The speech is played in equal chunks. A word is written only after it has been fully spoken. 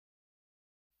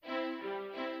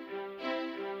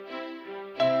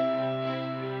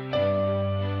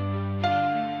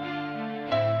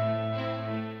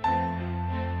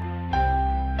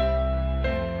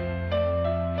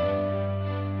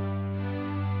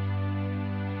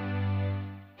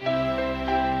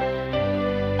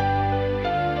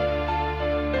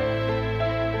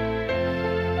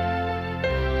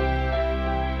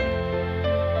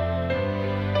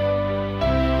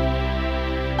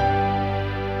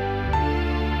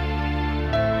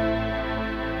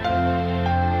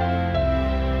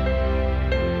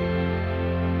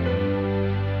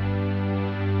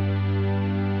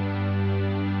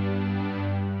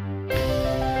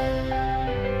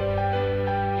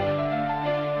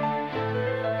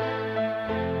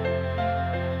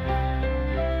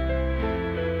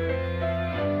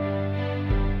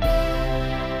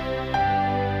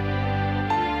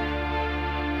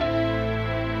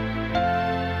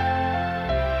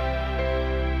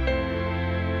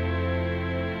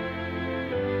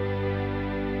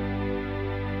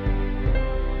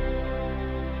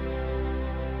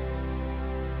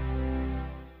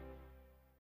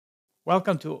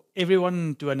Welcome to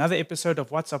everyone to another episode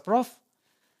of What's Up, Prof?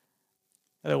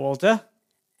 Hello, Walter.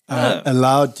 I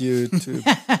allowed you to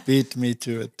beat me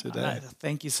to it today.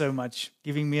 Thank you so much,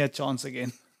 giving me a chance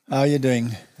again. How are you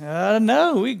doing?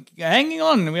 No, we're hanging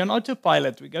on. We're on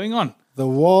autopilot. We're going on. The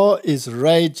war is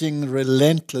raging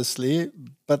relentlessly,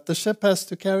 but the ship has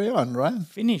to carry on, right?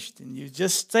 Finished. And you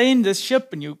just stay in this ship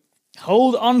and you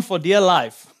hold on for dear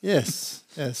life. Yes,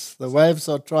 yes. The waves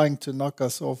are trying to knock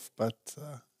us off, but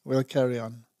we'll carry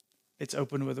on. Let's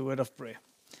open with a word of prayer.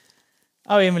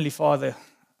 Our Heavenly Father,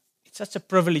 it's such a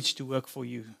privilege to work for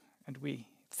you, and we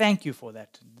thank you for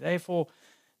that. Therefore,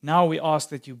 now we ask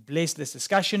that you bless this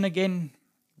discussion again,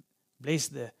 bless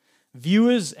the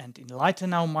viewers, and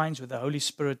enlighten our minds with the Holy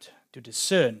Spirit to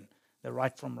discern the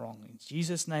right from wrong. In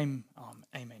Jesus' name,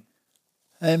 amen.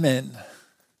 Amen.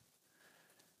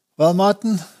 Well,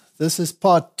 Martin, this is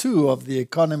part 2 of the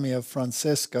economy of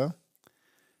FRANCISC,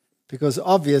 because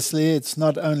obviously it's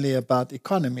not only about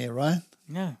economy, right?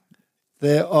 No.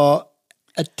 There are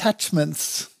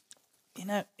attachments. You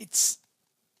know, it's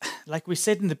like we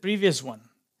said in the previous one,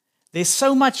 there's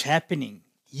so much happening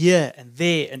here and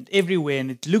there and everywhere,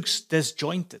 and it looks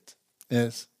disjointed.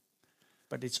 Yes.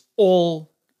 But it's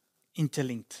all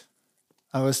interlinked.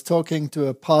 I was talking to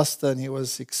a pastor, and he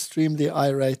was extremely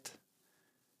irate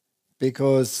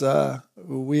because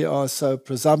we are so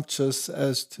presumptuous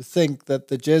as to think that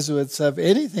the Jesuits have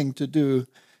anything to do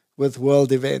with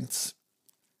world events.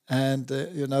 And,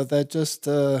 they're just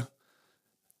a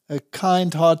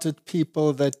kind-hearted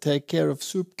people that take care of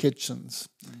soup kitchens.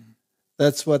 Mm.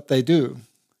 That's what they do.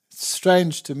 It's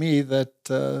strange to me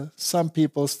that some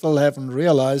people still haven't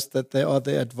realized that they are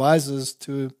the advisors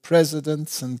to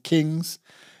presidents and kings,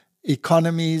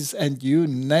 economies, and you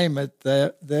name it.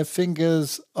 Their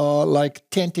fingers are like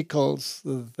tentacles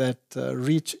that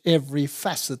reach every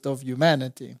facet of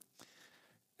humanity.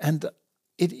 And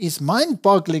it is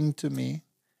mind-boggling to me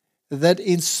that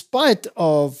in spite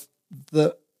of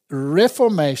the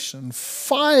Reformation,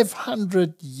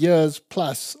 500 years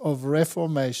plus of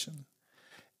Reformation,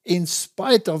 in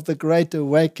spite of the Great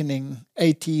Awakening,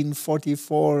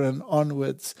 1844 and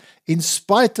onwards, in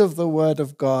spite of the Word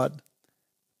of God,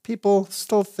 people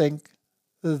still think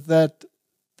that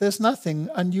there's nothing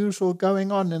unusual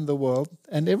going on in the world,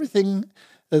 and everything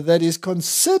that is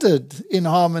considered in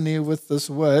harmony with this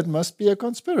Word must be a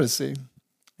conspiracy.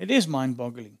 It is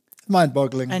mind-boggling.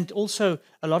 Mind-boggling. And also,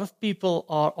 a lot of people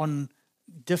are on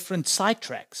different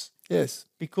sidetracks. Yes.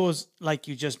 Because, like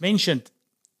you just mentioned,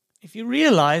 if you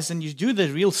realize and you do the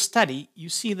real study, you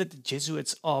see that the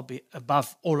Jesuits are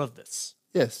above all of this.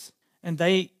 Yes. And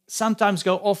they sometimes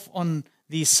go off on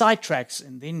these sidetracks,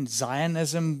 and then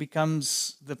Zionism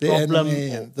becomes the problem.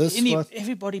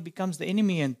 Everybody becomes the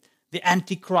enemy, and the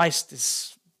Antichrist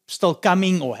is still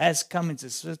coming or has come. It's a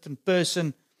certain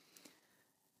person.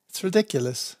 It's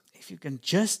ridiculous. If you can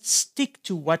just stick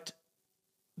to what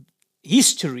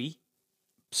history,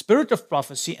 spirit of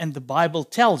prophecy, and the Bible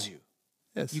tells you,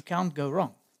 yes, you can't go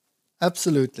wrong.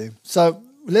 Absolutely. So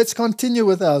let's continue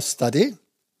with our study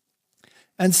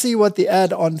and see what the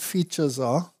add-on features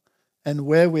are and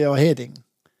where we are heading.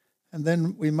 And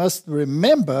then we must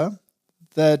remember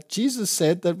that Jesus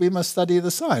said that we must study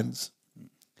the signs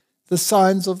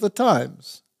of the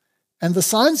times. And the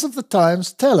signs of the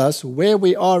times tell us where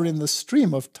we are in the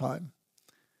stream of time.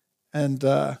 And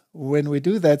when we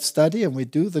do that study and we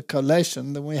do the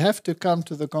collation, then we have to come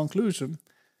to the conclusion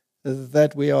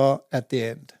that we are at the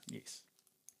end. Yes.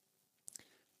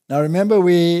 Now remember,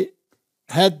 we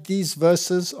had these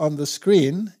verses on the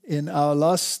screen in our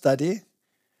last study,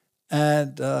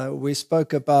 and we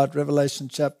spoke about Revelation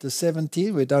chapter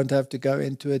 17. We don't have to go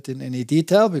into it in any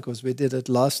detail because we did it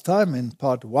last time in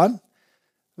part 1.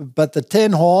 But the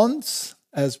 10 horns,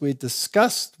 as we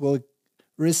discussed, will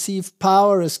receive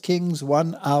power as kings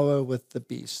 1 hour with the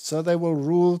beast. So they will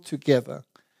rule together.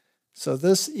 So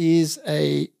this is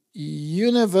a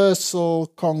universal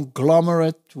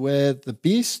conglomerate where the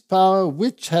beast power,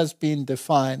 which has been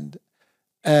defined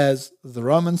as the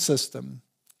Roman system,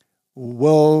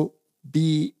 will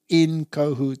be in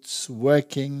cahoots,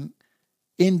 working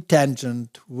in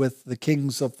tangent with the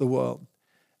kings of the world.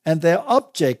 And their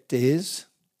object is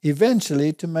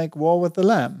eventually to make war with the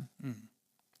Lamb. Mm.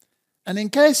 And in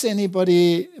case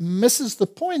anybody misses the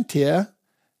point here,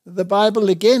 the Bible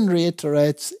again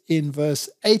reiterates in verse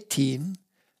 18,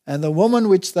 and the woman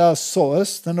which thou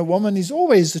sawest, and a woman is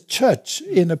always a church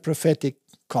in a prophetic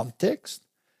context,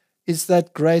 is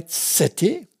that great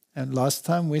city. And last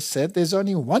time we said there's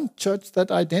only one church that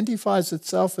identifies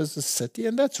itself as a city,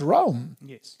 and that's Rome.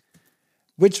 Yes.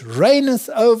 which reigneth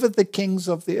over the kings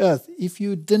of the earth. If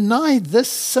you deny this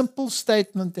simple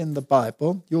statement in the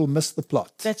Bible, you'll miss the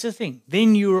plot. That's the thing.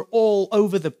 Then you're all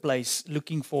over the place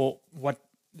looking for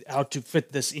how to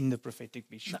fit this in the prophetic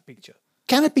picture.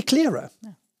 Can it be clearer?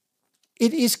 No.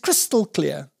 It is crystal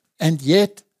clear, and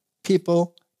yet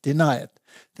people deny it.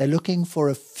 They're looking for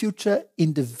a future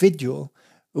individual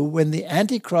when the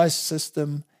Antichrist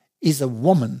system is a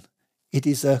woman. It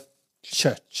is a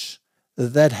church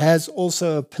that has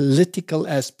also a political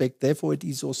aspect. Therefore, it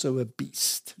is also a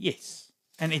beast. Yes.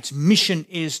 And its mission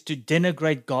is to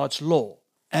denigrate God's law.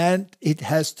 And it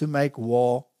has to make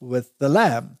war with the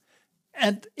Lamb.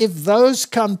 And if those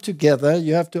come together,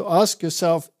 you have to ask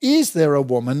yourself, is there a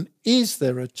woman? Is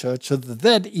there a church?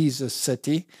 That is a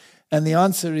city. And the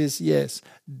answer is yes.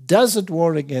 Does it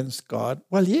war against God?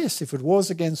 Well, yes. If it wars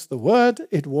against the Word,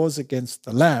 it wars against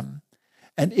the Lamb.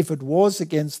 And if it wars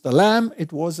against the Lamb,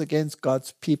 it wars against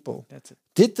God's people. That's it.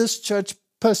 Did this church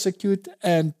persecute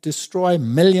and destroy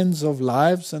millions of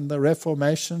lives in the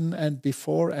Reformation and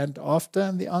before and after?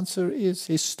 And the answer is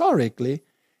historically,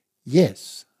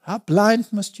 yes. How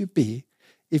blind must you be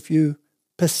if you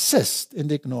persist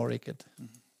in ignoring it?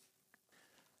 Mm-hmm.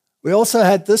 We also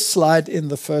had this slide in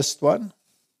the first one,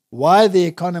 why the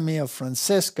economy of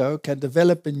Francesco can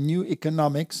develop a new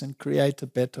economics and create a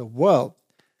better world.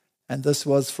 And this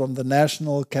was from the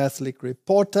National Catholic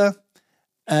Reporter.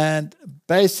 And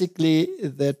basically,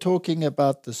 they're talking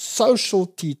about the social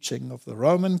teaching of the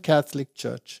Roman Catholic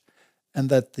Church, and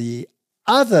that the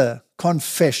other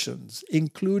confessions,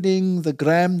 including the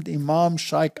Grand Imam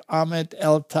Sheikh Ahmed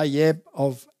El-Tayeb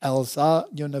of Al-Azhar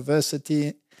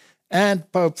University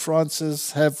and Pope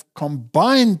Francis, have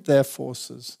combined their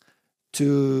forces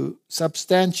to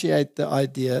substantiate the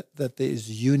idea that there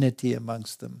is unity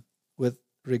amongst them with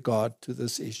regard to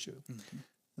this issue. Mm-hmm.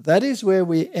 That is where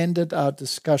we ended our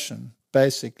discussion,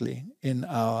 basically, in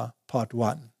our part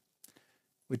one,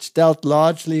 which dealt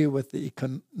largely with the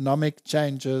economic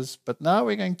changes, but now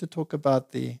we're going to talk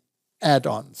about the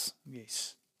add-ons.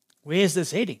 Yes. Where is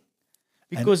this heading?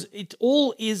 Because it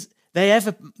all is, they have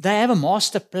a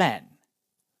master plan.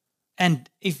 And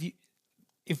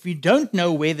if we don't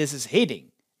know where this is heading,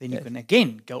 then you can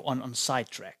again go on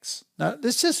sidetracks. Now,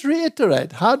 let's just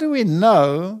reiterate. How do we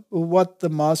know what the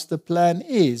master plan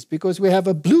is? Because we have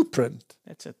a blueprint.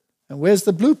 That's it. And where's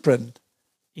the blueprint?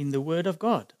 In the Word of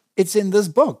God. It's in this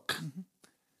book. Mm-hmm.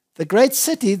 The great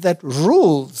city that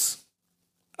rules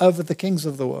over the kings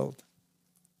of the world.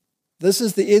 This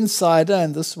is the Insider,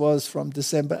 and this was from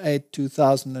December 8,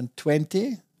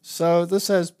 2020. So this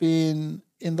has been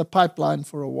in the pipeline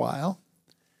for a while.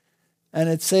 And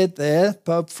it said there,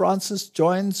 Pope Francis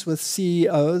joins with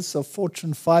CEOs of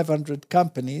Fortune 500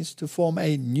 companies to form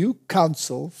a new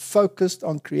council focused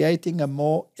on creating a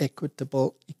more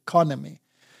equitable economy.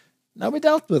 Now, we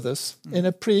dealt with this in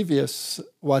a previous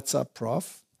WhatsApp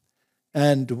Prof,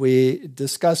 and we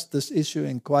discussed this issue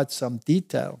in quite some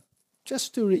detail.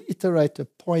 Just to reiterate a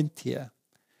point here,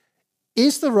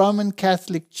 is the Roman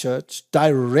Catholic Church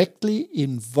directly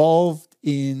involved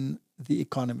in the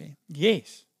economy?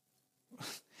 Yes.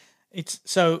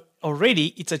 So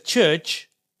already it's a church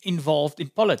involved in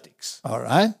politics. All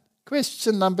right.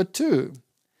 Question number 2.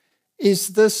 Is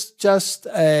this just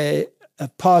a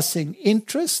passing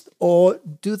interest, or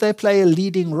do they play a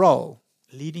leading role?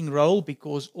 Leading role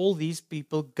because all these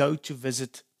people go to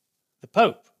visit the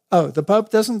Pope. Oh, the Pope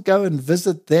doesn't go and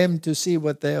visit them to see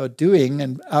what they are doing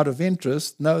and out of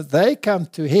interest. No, they come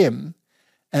to him,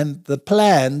 and the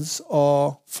plans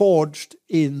are forged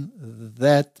in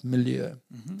that milieu.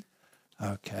 Mm-hmm.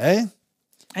 Okay.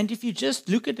 And if you just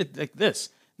look at it like this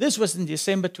was in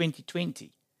December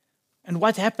 2020. And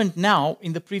what happened now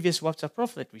in the previous WhatsApp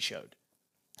Prof that we showed?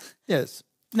 Yes.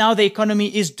 Now the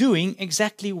economy is doing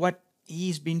exactly what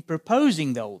he's been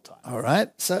proposing the whole time. All right.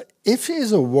 So if she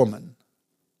is a woman,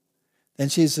 then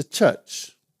she's a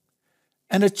church.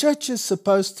 And a church is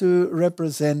supposed to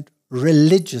represent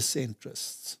religious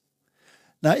interests.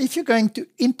 Now, if you're going to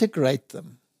integrate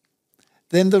them,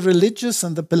 then the religious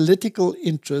and the political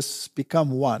interests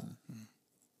become one.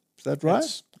 Is that right?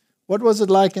 Yes. What was it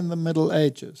like in the Middle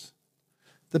Ages?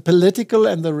 The political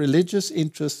and the religious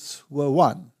interests were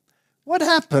one. What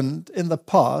happened in the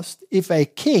past if a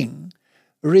king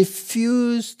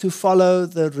refused to follow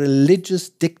the religious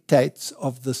dictates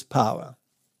of this power?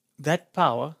 That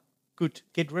power could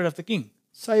get rid of the king.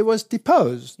 So he was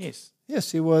deposed. Yes.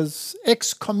 Yes, he was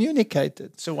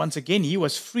excommunicated. So once again, he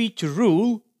was free to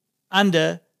rule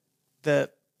under the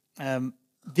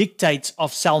dictates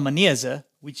of Salmaneser,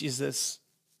 which is this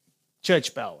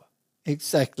church power.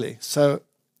 Exactly. So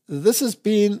this has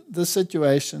been the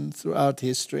situation throughout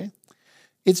history.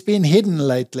 It's been hidden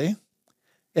lately,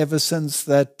 ever since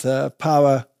that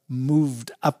power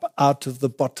moved up out of the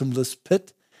bottomless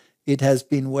pit. It has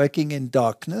been working in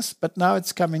darkness, but now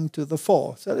it's coming to the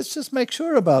fore. So let's just make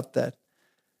sure about that.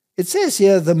 It says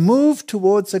here, the move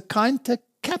towards a kinder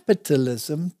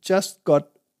capitalism just got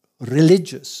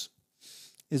religious.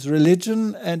 Is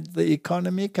religion and the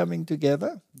economy coming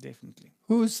together? Definitely.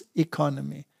 Whose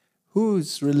economy?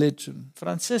 Whose religion?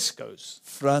 Francisco's.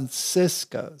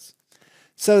 Francisco's.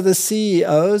 So the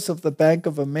CEOs of the Bank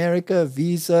of America,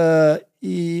 Visa,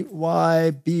 EY,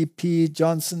 BP,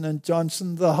 Johnson &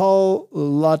 Johnson, the whole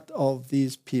lot of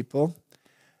these people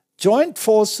joined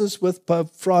forces with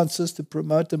Pope Francis to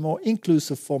promote a more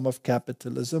inclusive form of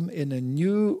capitalism in a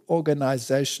new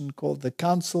organization called the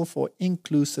Council for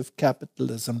Inclusive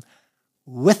Capitalism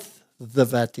with the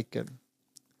Vatican.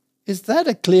 Is that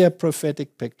a clear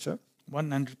prophetic picture?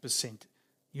 100%.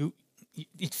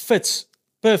 It fits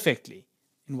perfectly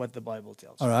in what the Bible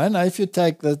tells. All right, now if you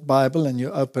take the Bible and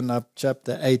you open up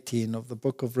chapter 18 of the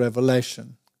book of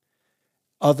Revelation,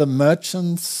 are the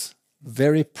merchants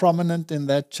very prominent in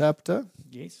that chapter?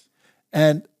 Yes.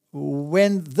 And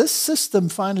when this system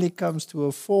finally comes to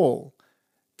a fall,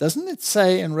 doesn't it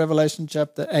say in Revelation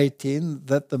chapter 18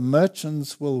 that the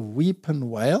merchants will weep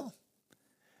and wail?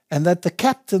 And that the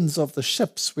captains of the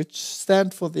ships, which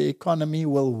stand for the economy,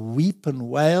 will weep and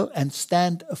wail and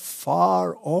stand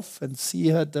afar off and see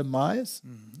her demise?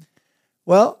 Mm-hmm.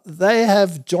 Well, they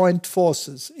have joined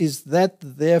forces. Is that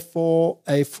therefore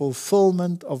a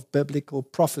fulfillment of biblical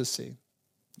prophecy?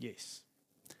 Yes.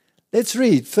 Let's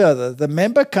read further. The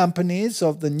member companies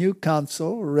of the new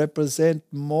council represent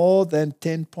more than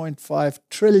 10.5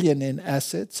 trillion in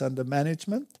assets under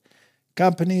management.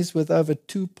 Companies with over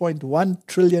 2.1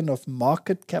 trillion of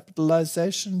market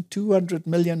capitalization, 200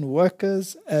 million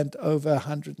workers, and over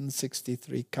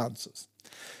 163 councils.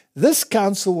 This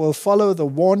council will follow the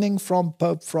warning from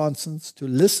Pope Francis to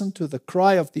listen to the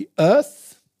cry of the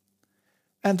earth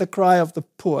and the cry of the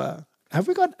poor. Have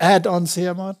we got add-ons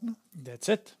here, Martin? That's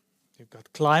it. You've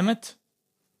got climate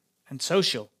and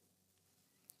social.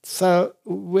 So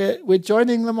we're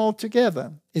joining them all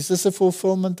together. Is this a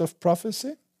fulfillment of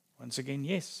prophecy? Once again,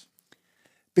 yes.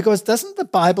 Because doesn't the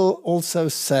Bible also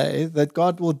say that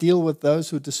God will deal with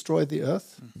those who destroy the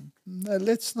earth? Mm-hmm. No,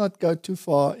 let's not go too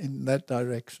far in that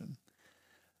direction.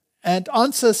 And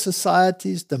answer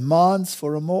society's demands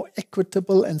for a more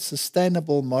equitable and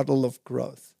sustainable model of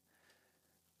growth.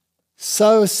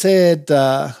 So said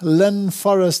Lynn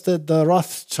Forrester de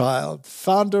Rothschild,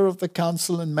 founder of the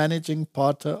Council and Managing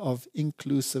Partner of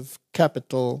Inclusive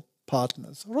Capital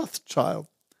Partners. Rothschild.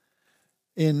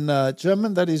 In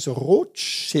German, that is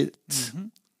Rothschild,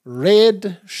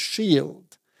 red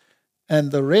shield.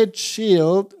 And the red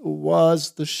shield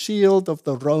was the shield of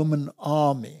the Roman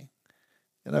army.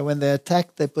 You know, when they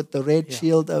attacked, they put the red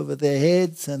shield over their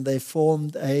heads and they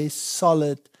formed a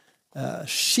solid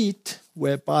sheet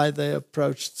whereby they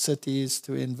approached cities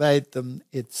to invade them,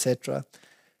 etc.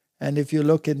 And if you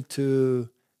look into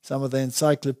some of the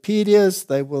encyclopedias,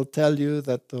 they will tell you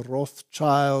that the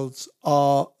Rothschilds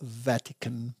are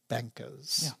Vatican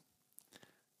bankers. Yeah.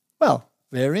 Well,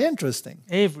 very interesting.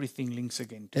 Everything links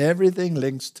again to Everything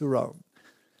links to Rome.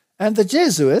 And the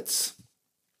Jesuits,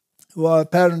 who are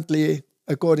apparently,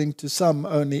 according to some,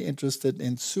 only interested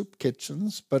in soup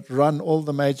kitchens, but run all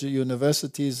the major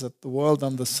universities of the world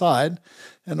on the side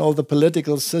and all the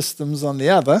political systems on the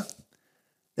other.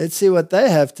 Let's see what they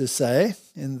have to say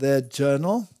in their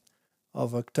journal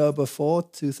of October 4,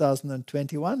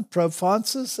 2021. Pope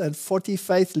Francis and 40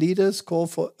 faith leaders call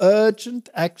for urgent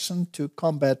action to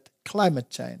combat climate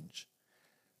change.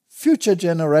 Future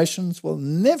generations will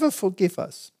never forgive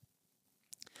us.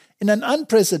 In an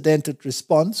unprecedented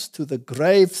response to the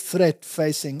grave threat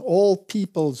facing all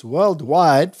peoples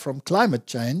worldwide from climate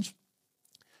change,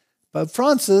 Pope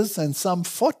Francis and some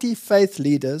 40 faith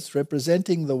leaders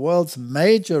representing the world's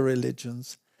major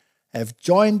religions have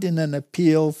joined in an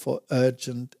appeal for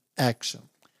urgent action.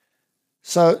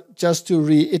 So, just to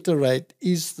reiterate,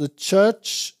 is the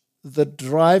church the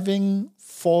driving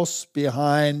force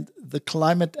behind the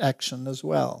climate action as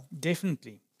well?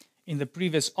 Definitely. In the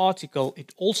previous article,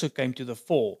 it also came to the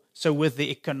fore. So with the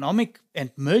economic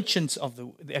and merchants of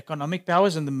the economic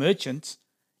powers and the merchants,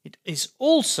 it is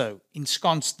also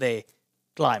ensconced their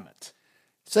climate.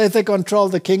 So if they control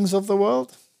the kings of the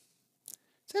world?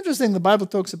 It's interesting, the Bible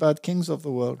talks about kings of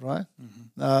the world, right?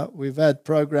 Mm-hmm. We've had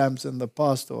programs in the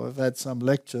past, or we've had some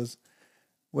lectures,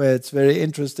 where it's very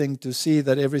interesting to see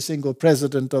that every single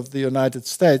president of the United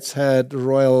States had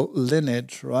royal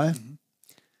lineage, right? Mm-hmm.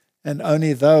 And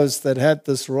only those that had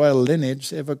this royal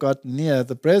lineage ever got near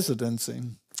the presidency.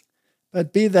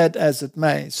 But be that as it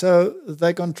may. So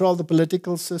they control the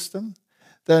political system.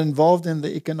 They're involved in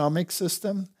the economic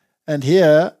system. And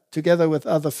here, together with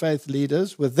other faith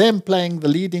leaders, with them playing the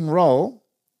leading role,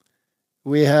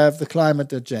 we have the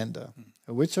climate agenda,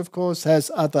 which, of course,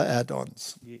 has other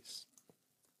add-ons. Yes.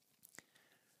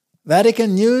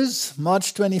 Vatican News,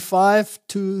 March 25,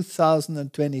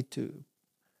 2022.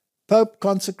 Pope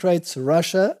consecrates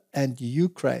Russia and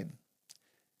Ukraine.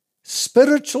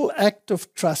 Spiritual act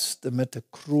of trust amid a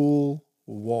cruel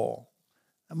war.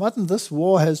 And Martin, this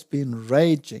war has been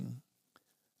raging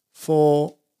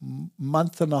for a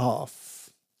month and a half,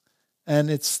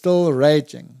 and it's still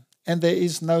raging, and there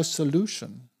is no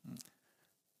solution.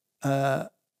 I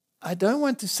don't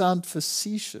want to sound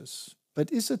facetious,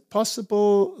 but is it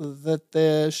possible that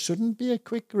there shouldn't be a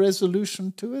quick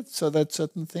resolution to it so that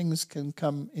certain things can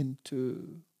come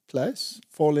into place,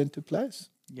 fall into place?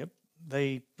 Yep.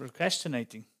 They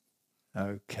procrastinating.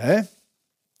 Okay.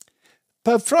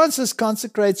 Pope Francis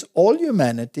consecrates all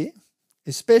humanity,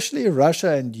 especially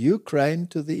Russia and Ukraine,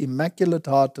 to the Immaculate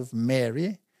Heart of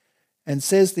Mary, and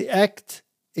says the act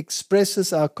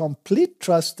expresses our complete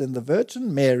trust in the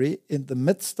Virgin Mary in the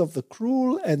midst of the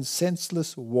cruel and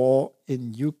senseless war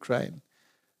in Ukraine.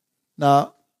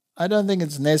 Now, I don't think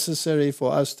it's necessary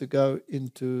for us to go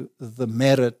into the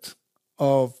merit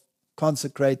of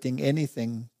consecrating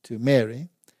anything to Mary,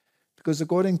 because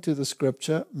according to the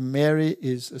scripture, Mary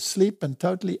is asleep and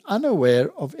totally unaware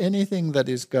of anything that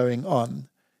is going on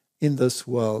in this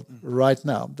world right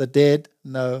now. The dead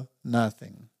know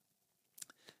nothing.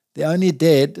 The only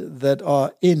dead that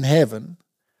are in heaven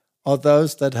are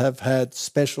those that have had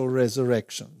special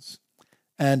resurrections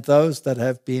and those that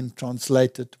have been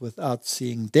translated without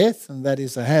seeing death, and that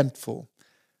is a handful.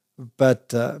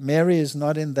 But Mary is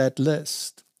not in that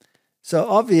list. So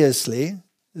obviously,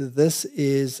 this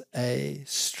is a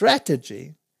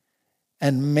strategy,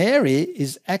 and Mary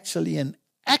is actually an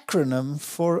acronym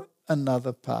for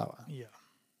another power. Yeah,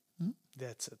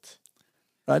 that's it.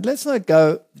 Right, let's not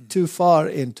go too far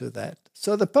into that.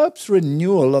 So the Pope's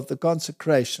renewal of the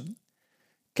consecration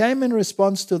came in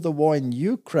response to the war in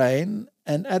Ukraine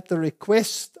and at the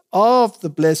request of the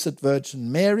Blessed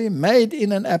Virgin Mary, made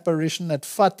in an apparition at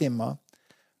Fatima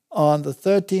on the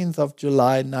 13th of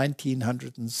July,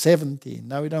 1917.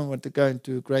 Now, we don't want to go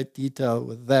into great detail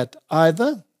with that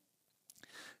either,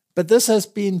 but this has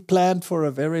been planned for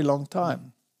a very long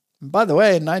time. And by the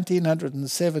way, in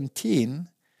 1917,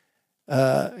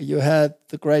 you had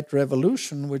the Great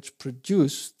Revolution, which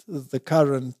produced the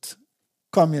current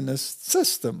communist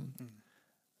system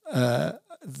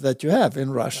that you have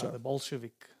in Russia.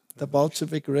 The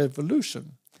Bolshevik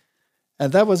Revolution.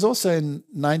 And that was also in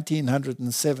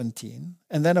 1917.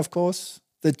 And then, of course,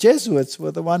 the Jesuits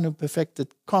were the one who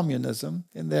perfected communism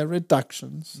in their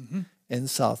reductions in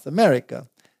South America.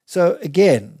 So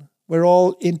again, we're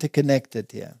all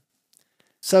interconnected here.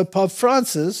 So Pope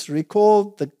Francis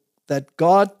recalled that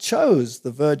God chose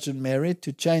the Virgin Mary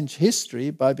to change history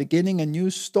by beginning a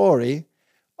new story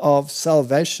of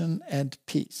salvation and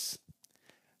peace.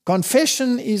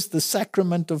 Confession is the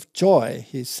sacrament of joy,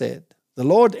 he said. The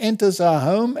Lord enters our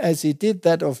home as he did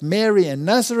that of Mary in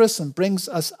Nazareth and brings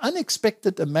us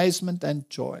unexpected amazement and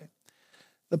joy.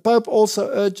 The Pope also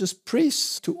urges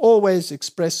priests to always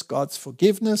express God's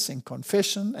forgiveness in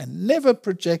confession and never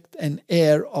project an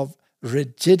air of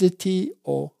rigidity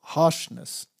or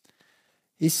harshness.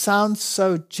 He sounds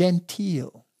so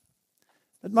genteel.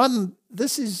 But Martin,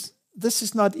 this is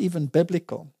not even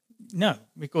biblical. No,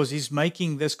 because he's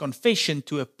making this confession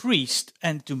to a priest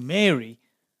and to Mary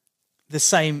the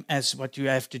same as what you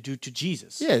have to do to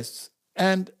Jesus. Yes,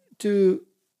 and to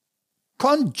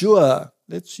conjure,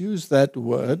 let's use that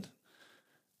word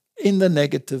in the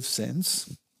negative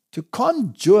sense, to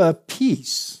conjure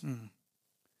peace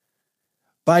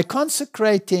by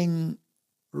consecrating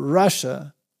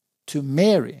Russia to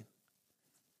Mary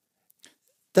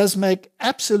does make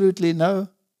absolutely no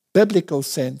biblical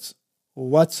sense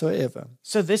whatsoever.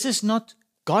 So this is not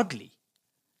godly.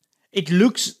 It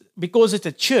looks, because it's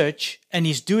a church and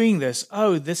he's doing this,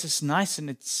 oh, this is nice and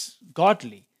it's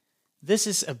godly. This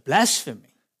is a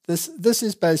blasphemy. This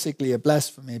is basically a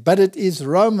blasphemy, but it is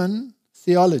Roman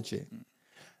theology.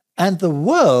 And the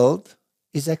world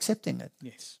is accepting it.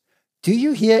 Yes. Do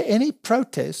you hear any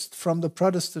protest from the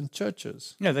Protestant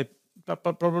churches? No, they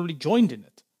probably joined in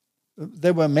it.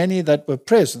 There were many that were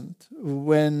present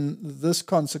when this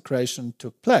consecration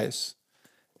took place.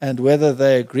 And whether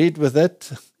they agreed with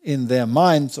it in their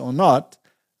minds or not,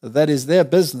 that is their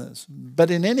business. But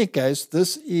in any case,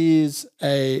 this is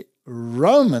a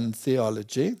Roman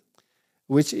theology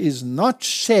which is not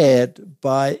shared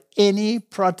by any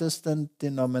Protestant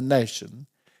denomination,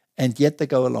 and yet they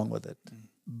go along with it.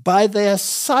 By their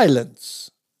silence,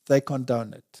 they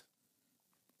condone it.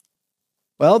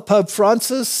 Well, Pope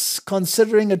Francis,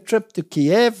 considering a trip to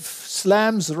Kiev,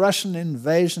 slams Russian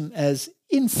invasion as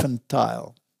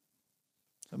infantile.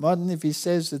 So Martin, if he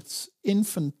says it's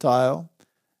infantile,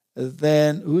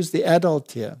 then who's the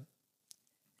adult here?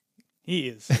 He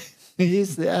is.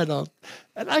 He's the adult.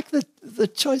 I like the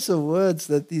choice of words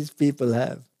that these people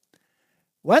have.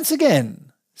 Once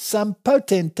again, some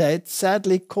potentate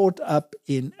sadly caught up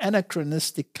in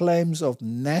anachronistic claims of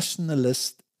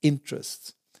nationalist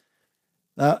interests.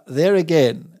 Now, there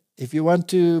again, if you want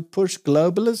to push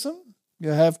globalism, you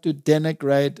have to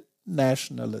denigrate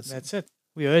nationalism. That's it.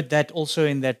 We heard that also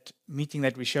in that meeting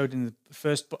that we showed in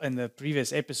the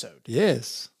previous episode.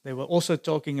 Yes. They were also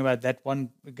talking about that.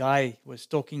 One guy was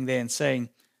talking there and saying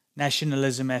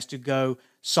nationalism has to go,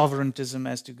 sovereigntism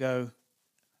has to go.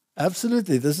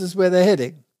 Absolutely. This is where they're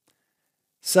heading.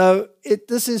 So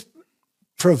this is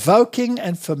provoking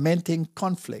and fomenting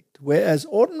conflict, whereas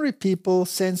ordinary people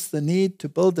sense the need to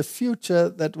build a future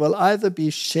that will either be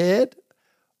shared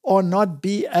or not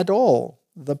be at all,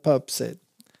 the Pope said.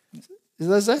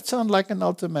 Does that sound like an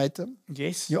ultimatum?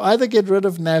 Yes. You either get rid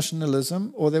of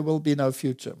nationalism or there will be no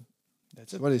future.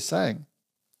 That's what he's saying.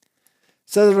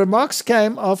 So the remarks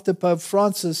came after Pope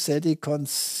Francis said he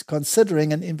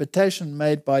considering an invitation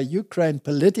made by Ukraine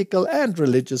political and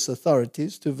religious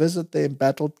authorities to visit the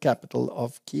embattled capital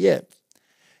of Kiev.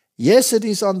 Yes, it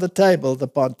is on the table, the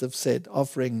pontiff said,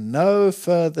 offering no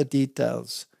further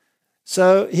details.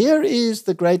 So here is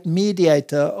the great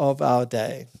mediator of our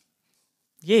day.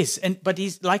 Yes, but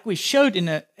he's, like we showed in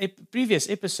a previous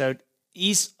episode,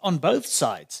 he's on both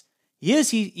sides.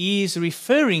 Yes, he is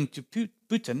referring to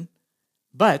Putin,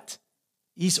 but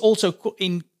he's also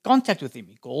in contact with him.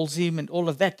 He calls him and all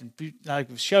of that. And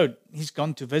like we showed, he's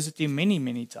gone to visit him many,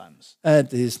 many times.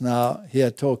 And he's now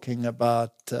here talking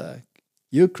about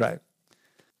Ukraine.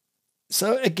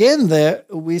 So again there,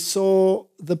 we saw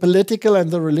the political and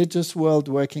the religious world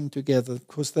working together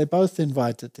because they both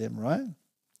invited him, right?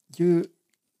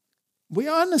 We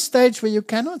are on a stage where you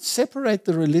cannot separate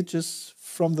the religious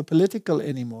from the political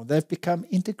anymore. They've become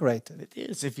integrated. It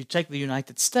is. If you take the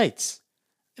United States,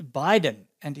 Biden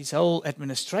and his whole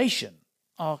administration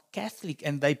are Catholic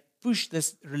and they push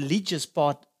this religious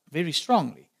part very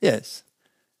strongly. Yes.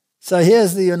 So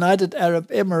here's the United Arab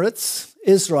Emirates,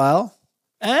 Israel,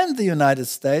 and the United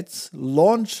States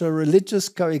launch a religious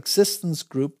coexistence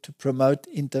group to promote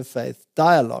interfaith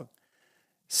dialogue.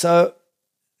 So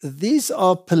these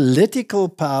are political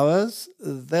powers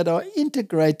that are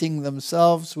integrating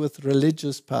themselves with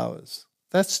religious powers.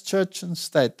 That's church and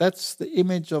state. That's the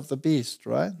image of the beast,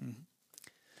 right? Mm-hmm.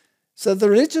 So the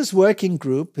Religious Working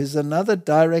Group is another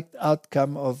direct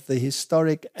outcome of the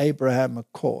historic Abraham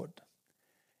Accord.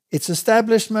 Its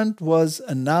establishment was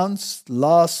announced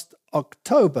last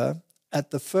October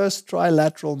at the first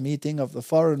trilateral meeting of the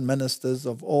foreign ministers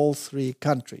of all three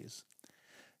countries.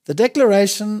 The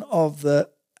declaration of the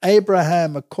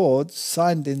Abraham Accords,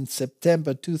 signed in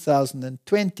September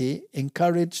 2020,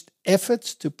 encouraged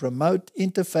efforts to promote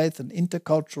interfaith and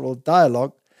intercultural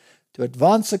dialogue to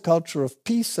advance a culture of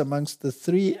peace amongst the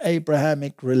three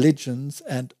Abrahamic religions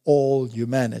and all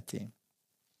humanity.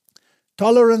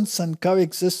 Tolerance and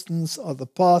coexistence are the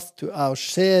path to our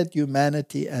shared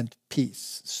humanity and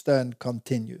peace, Stern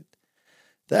continued.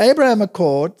 The Abraham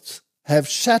Accords have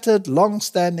shattered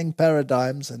long-standing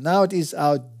paradigms, and now it is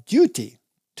our duty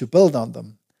to build on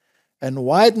them and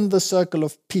widen the circle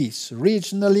of peace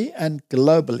regionally and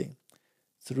globally.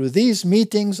 Through these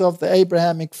meetings of the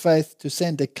Abrahamic faith to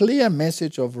send a clear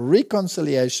message of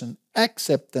reconciliation,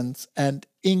 acceptance, and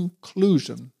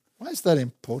inclusion. Why is that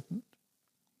important?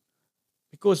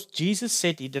 Because Jesus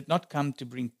said he did not come to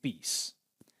bring peace,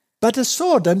 but a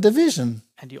sword and division.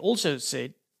 And he also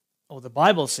said, or the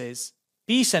Bible says,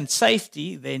 peace and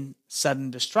safety, then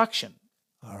sudden destruction.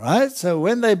 All right, so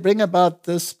when they bring about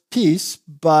this peace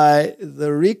by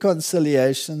the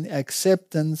reconciliation,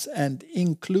 acceptance, and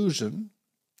inclusion,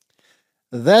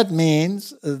 that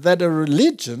means that a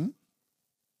religion,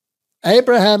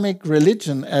 Abrahamic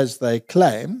religion as they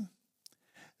claim,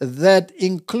 that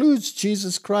includes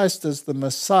Jesus Christ as the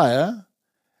Messiah,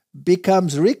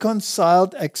 becomes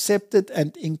reconciled, accepted,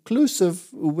 and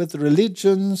inclusive with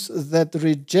religions that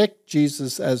reject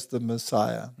Jesus as the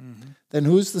Messiah. Mm-hmm. Then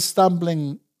who's the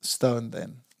stumbling stone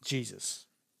then? Jesus.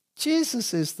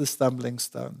 Jesus is the stumbling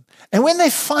stone. And when they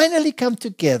finally come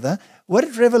together, what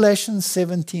did Revelation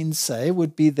 17 say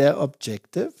would be their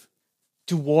objective?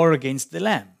 To war against the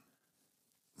Lamb.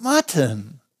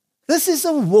 Martin, This is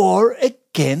a war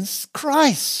against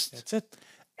Christ. That's it.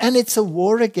 And it's a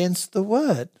war against the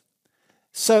Word.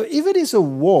 So if it is a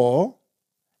war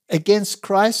against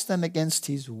Christ and against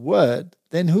His Word,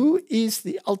 then who is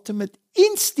the ultimate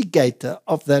instigator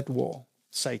of that war?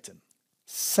 Satan.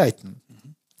 Satan.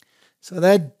 So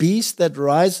that beast that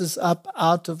rises up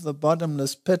out of the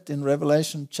bottomless pit in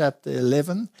Revelation chapter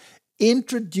 11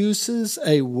 introduces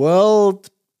a world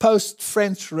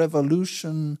post-French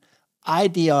Revolution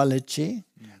ideology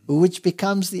which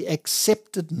becomes the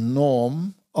accepted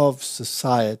norm of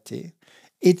society.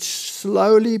 It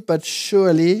slowly but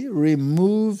surely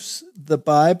removes the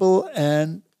Bible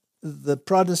and the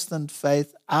Protestant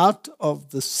faith out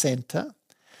of the center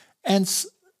and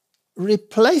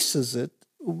replaces it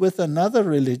with another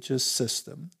religious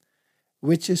system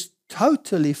which is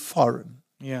totally foreign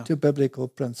to biblical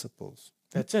principles.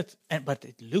 That's it. But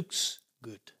it looks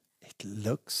good. It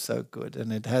looks so good,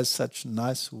 and it has such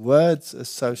nice words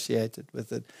associated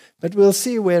with it. But we'll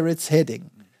see where it's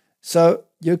heading. So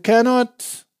you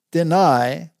cannot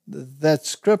deny that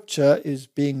Scripture is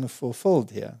being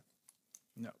fulfilled here.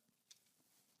 No.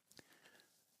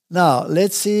 Now,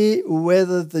 let's see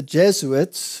whether the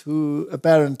Jesuits, who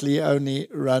apparently only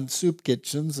run soup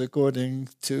kitchens, according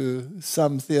to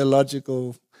some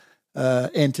theological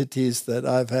entities that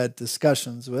I've had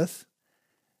discussions with.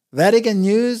 Vatican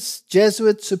News,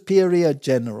 Jesuit Superior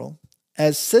General.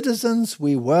 As citizens,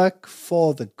 we work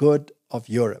for the good of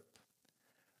Europe.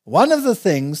 One of the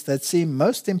things that seem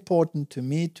most important to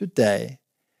me today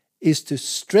is to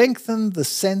strengthen the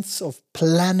sense of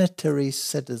planetary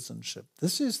citizenship.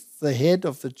 This is the head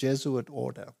of the Jesuit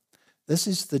order. This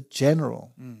is the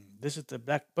general. This is the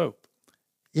Black Pope.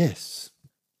 Yes.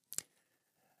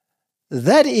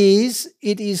 That is,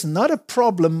 it is not a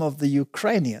problem of the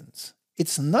Ukrainians.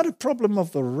 It's not a problem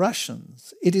of the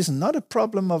Russians. It is not a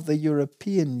problem of the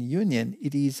European Union.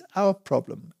 It is our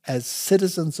problem as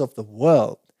citizens of the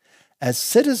world. As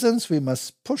citizens, we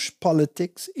must push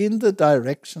politics in the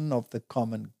direction of the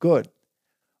common good.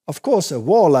 Of course, a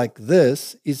war like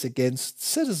this is against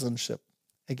citizenship,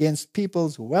 against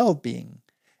people's well-being,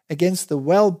 against the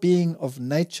well-being of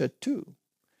nature too.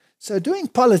 So doing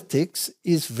politics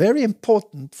is very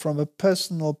important from a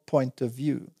personal point of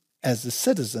view as a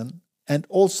citizen, and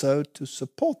also to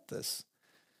support this.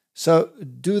 So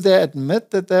do they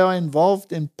admit that they are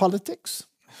involved in politics?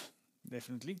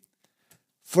 Definitely.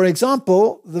 For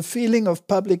example, the feeling of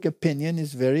public opinion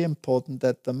is very important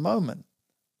at the moment.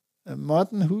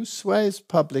 Martin, who sways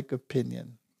public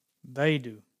opinion? They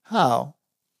do. How?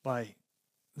 By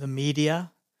the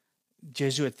media,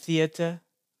 Jesuit theater,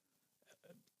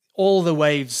 all the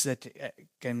waves that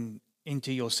can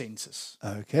enter your senses.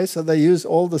 Okay, so they use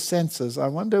all the senses. I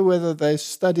wonder whether they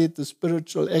studied the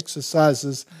spiritual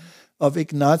exercises of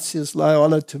Ignatius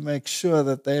Loyola to make sure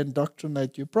that they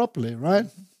indoctrinate you properly, right?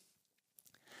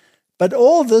 But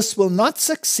all this will not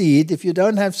succeed if you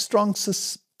don't have strong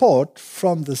support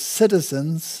from the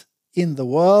citizens in the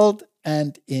world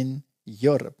and in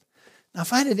Europe. Now, I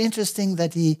find it interesting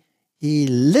that he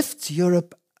lifts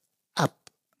Europe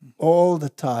up all the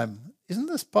time. Isn't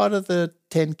this part of the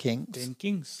 10 Kings? 10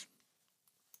 Kings.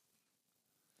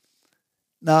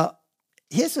 Now,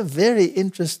 here's a very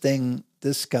interesting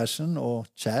discussion or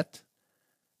chat.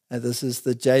 And this is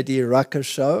the J.D. Rucker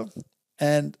Show.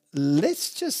 And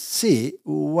let's just see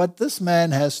what this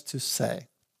man has to say.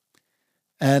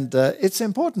 And it's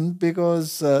important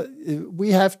because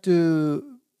we have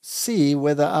to see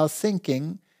whether our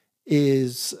thinking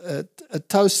is a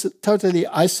totally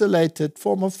isolated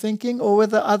form of thinking, or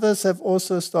whether others have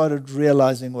also started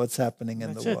realizing what's happening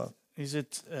in the world. Is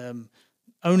it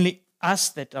only us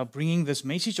that are bringing this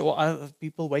message, or are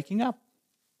people waking up?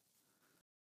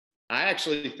 I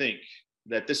actually think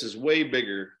that this is way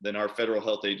bigger than our federal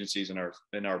health agencies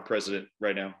and our president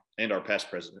right now and our past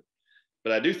president.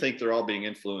 But I do think they're all being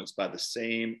influenced by the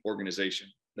same organization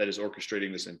that is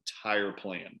orchestrating this entire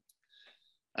plan.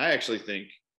 I actually think,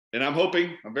 and I'm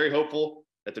very hopeful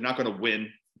that they're not going to win,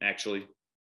 actually.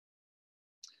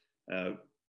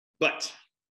 But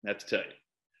I have to tell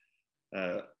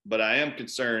you, but I am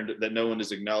concerned that no one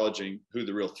is acknowledging who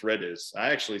the real threat is.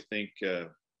 I actually think,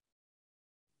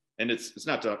 and it's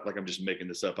not like I'm just making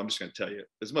this up. I'm just going to tell you,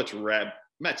 as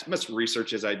much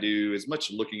research as I do, as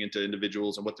much looking into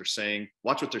individuals and what they're saying,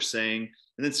 watch what they're saying,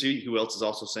 and then see who else is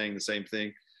also saying the same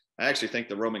thing. I actually think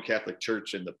the Roman Catholic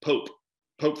Church and the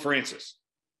Pope Francis,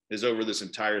 is over this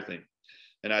entire thing.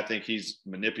 And I think he's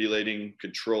manipulating,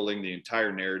 controlling the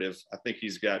entire narrative. I think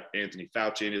he's got Anthony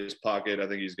Fauci in his pocket. I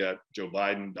think he's got Joe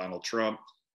Biden, Donald Trump,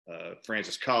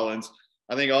 Francis Collins.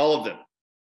 I think all of them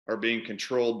are being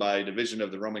controlled by a division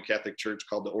of the Roman Catholic Church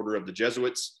called the Order of the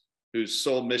Jesuits, whose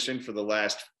sole mission for the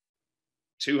last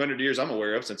 200 years I'm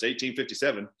aware of, since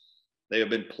 1857, they have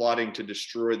been plotting to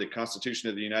destroy the Constitution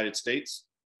of the United States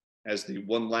as the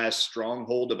one last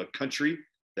stronghold of a country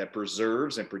that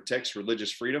preserves and protects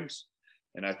religious freedoms.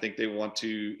 And I think they've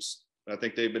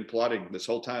been plotting this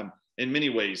whole time in many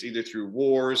ways, either through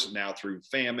wars, now through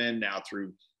famine, now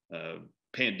through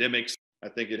pandemics. I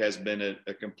think it has been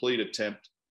a complete attempt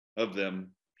of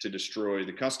them to destroy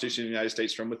the Constitution of the United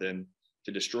States from within,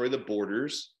 to destroy the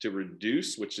borders, to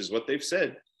reduce, which is what they've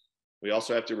said. We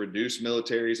also have to reduce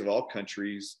militaries of all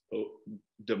countries,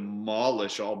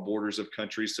 demolish all borders of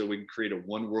countries so we can create a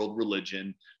one world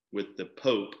religion with the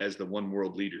Pope as the one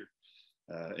world leader.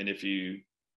 And if you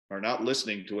are not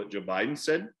listening to what Joe Biden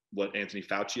said, what Anthony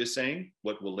Fauci is saying,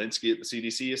 what Walensky at the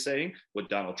CDC is saying, what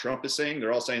Donald Trump is saying,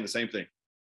 they're all saying the same thing.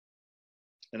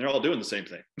 And they're all doing the same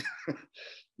thing.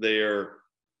 They are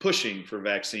pushing for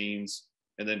vaccines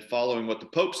and then following what the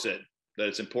Pope said, that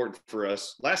it's important for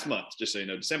us. Last month, just so you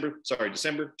know, December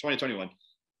 2021,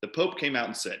 the Pope came out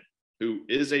and said, who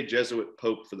is a Jesuit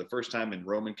Pope for the first time in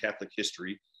Roman Catholic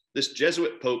history, this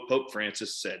Jesuit Pope, Pope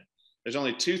Francis, said, there's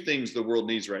only two things the world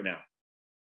needs right now.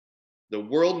 The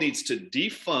world needs to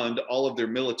defund all of their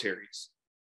militaries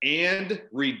and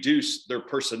reduce their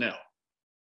personnel.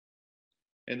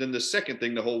 And then the second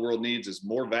thing the whole world needs is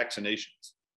more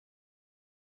vaccinations.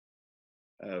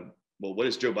 Well, what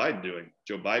is Joe Biden doing?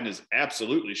 Joe Biden is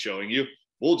absolutely showing you,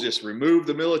 we'll just remove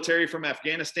the military from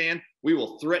Afghanistan. We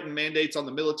will threaten mandates on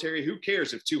the military. Who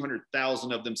cares if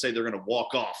 200,000 of them say they're going to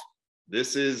walk off?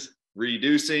 This is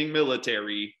reducing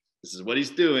military. This is what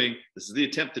he's doing. This is the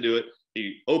attempt to do it.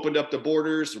 He opened up the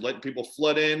borders, letting people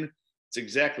flood in. It's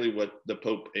exactly what the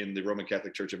Pope and the Roman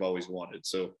Catholic Church have always wanted.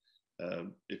 So,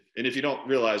 if you don't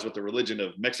realize what the religion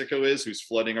of Mexico is, who's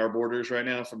flooding our borders right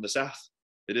now from the south,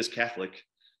 it is Catholic.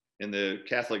 In the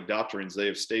Catholic doctrines, they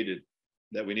have stated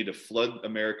that we need to flood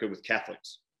America with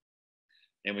Catholics.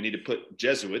 And we need to put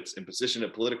Jesuits in position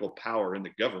of political power in the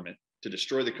government to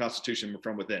destroy the Constitution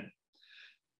from within.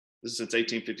 This is since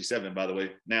 1857, by the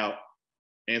way. Now,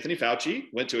 Anthony Fauci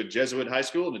went to a Jesuit high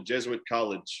school and a Jesuit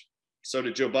college. So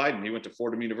did Joe Biden. He went to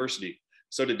Fordham University.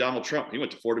 So did Donald Trump. He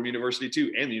went to Fordham University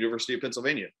too, and the University of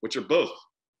Pennsylvania, which are both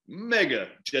mega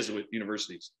Jesuit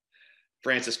universities.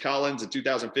 Francis Collins in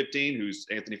 2015, who's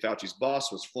Anthony Fauci's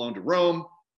boss, was flown to Rome,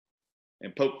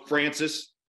 and Pope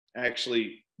Francis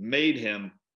actually made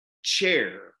him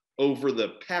chair over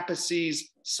the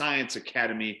papacy's science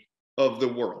academy of the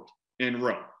world in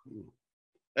Rome.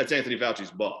 That's Anthony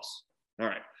Fauci's boss. All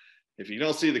right. If you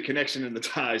don't see the connection and the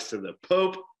ties to the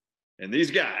Pope and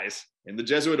these guys in the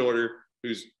Jesuit order,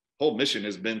 whose whole mission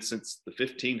has been since the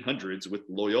 1500s with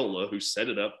Loyola, who set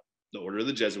it up, the Order of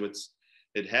the Jesuits,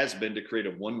 it has been to create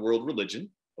a one world religion,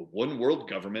 a one world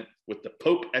government with the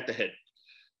Pope at the head.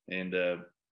 And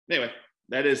anyway,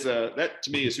 that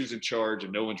to me is who's in charge,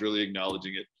 and no one's really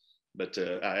acknowledging it. But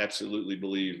I absolutely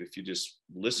believe if you just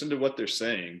listen to what they're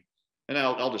saying, and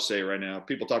I'll just say right now,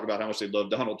 people talk about how much they love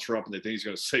Donald Trump and they think he's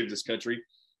going to save this country.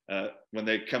 When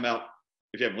they come out,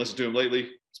 if you haven't listened to him lately,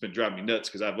 it's been driving me nuts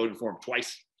because I voted for him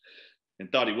twice and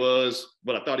thought he was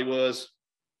what I thought he was.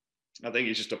 I think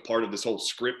he's just a part of this whole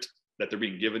script that they're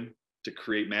being given to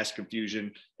create mass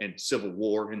confusion and civil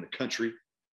war in the country.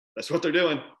 That's what they're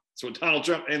doing. That's what Donald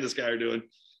Trump and this guy are doing,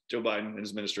 Joe Biden and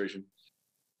his administration.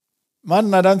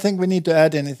 Martin, I don't think we need to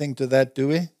add anything to that, do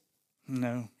we?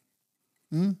 No.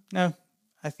 No.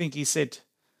 I think he said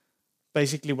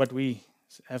basically what we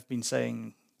have been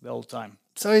saying the whole time.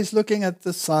 So he's looking at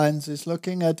the signs, he's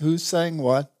looking at who's saying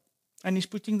what. And he's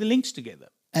putting the links together.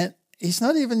 And he's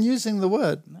not even using the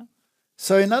word. No.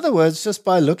 So in other words, just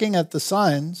by looking at the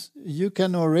signs, you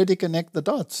can already connect the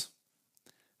dots.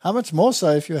 How much more so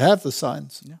if you have the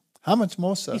signs? Yeah. How much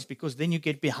more so? Yes, because then you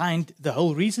get behind the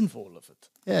whole reason for all of it.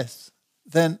 Yes.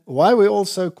 Then why are we all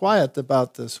so quiet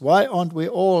about this? Why aren't we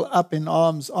all up in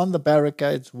arms on the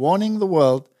barricades, warning the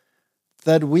world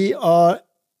that we are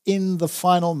in the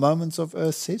final moments of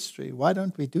Earth's history? Why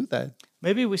don't we do that?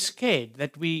 Maybe we're scared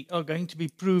that we are going to be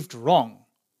proved wrong.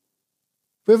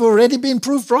 We've already been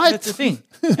proved right. That's the thing.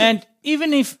 And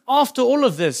even if after all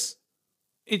of this,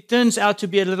 it turns out to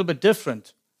be a little bit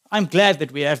different, I'm glad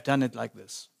that we have done it like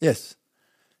this. Yes.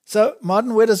 So,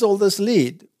 Martin, where does all this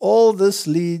lead? All this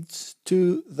leads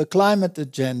to the climate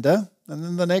agenda. And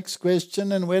then the next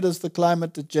question, and where does the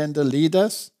climate agenda lead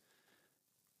us?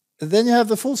 And then you have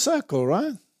the full circle,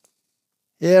 right?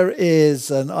 Here is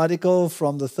an article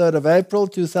from the 3rd of April,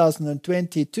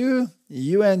 2022.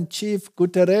 UN Chief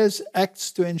Guterres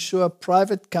acts to ensure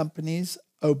private companies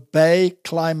obey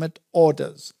climate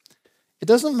orders. It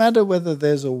doesn't matter whether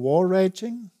there's a war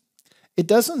raging. It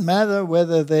doesn't matter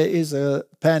whether there is a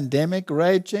pandemic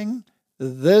raging.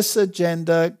 This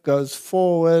agenda goes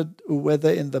forward,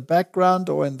 whether in the background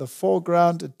or in the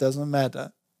foreground, it doesn't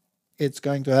matter. It's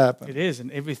going to happen. It is,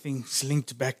 and everything's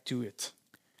linked back to it.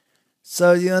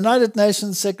 So the United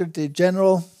Nations Secretary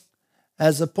General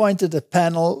has appointed a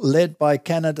panel led by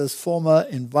Canada's former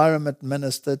Environment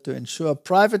Minister to ensure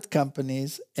private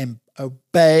companies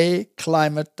obey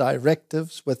climate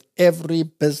directives, with every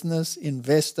business,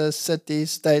 investor, city,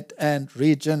 state, and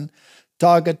region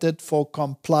targeted for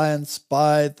compliance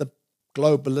by the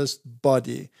globalist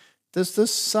body. Does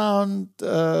this sound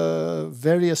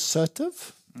very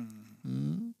assertive?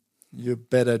 You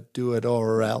better do it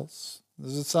or else.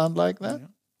 Does it sound like that? Yeah.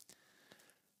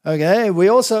 Okay, we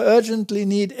also urgently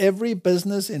need every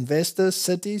business, investor,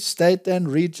 city, state, and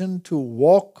region to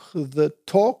walk the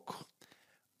talk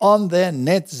on their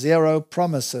net zero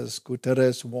promises,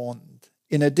 Guterres warned.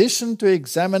 In addition to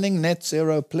examining net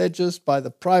zero pledges by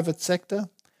the private sector,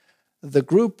 the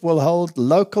group will hold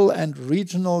local and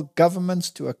regional governments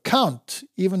to account,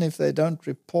 even if they don't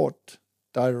report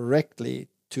directly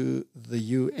to the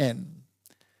UN.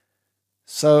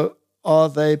 So are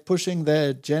they pushing their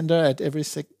agenda at every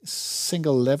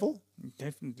single level?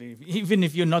 Definitely. Even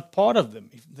if you're not part of them,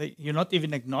 if you're not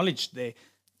even acknowledged there,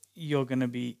 you're going to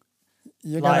be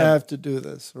You're going to have to do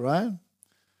this, right?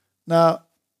 Now,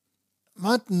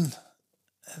 Martin,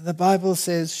 the Bible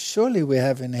says, surely we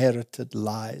have inherited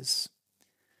lies.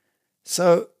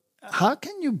 So how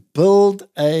can you build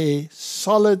a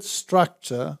solid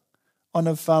structure on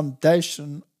a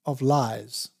foundation of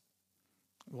lies?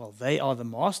 Well, they are the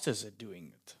masters at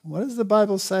doing it. What does the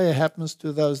Bible say happens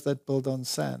to those that build on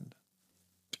sand?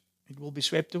 It will be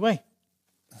swept away.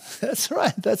 That's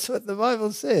right. That's what the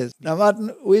Bible says. Now,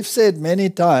 Martin, we've said many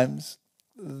times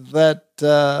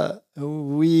that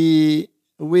we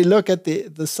look at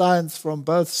the science from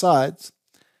both sides,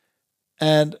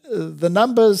 and the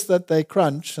numbers that they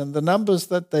crunch and the numbers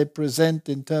that they present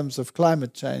in terms of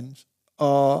climate change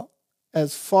are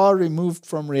as far removed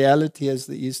from reality as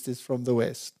the East is from the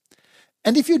West.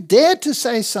 And if you dare to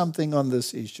say something on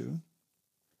this issue,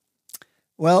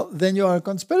 well, then you are a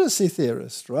conspiracy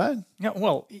theorist, right? Yeah,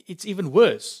 well, it's even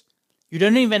worse. You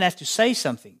don't even have to say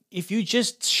something. If you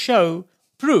just show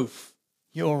proof,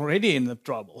 you're already in the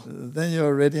trouble. Then you're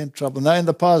already in trouble. Now, in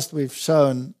the past, we've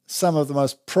shown some of the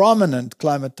most prominent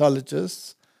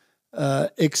climatologists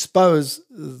expose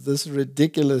this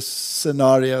ridiculous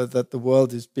scenario that the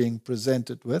world is being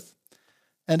presented with.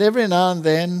 And every now and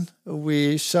then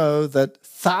we show that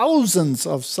thousands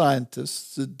of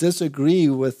scientists disagree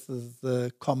with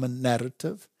the common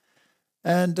narrative.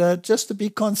 And just to be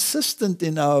consistent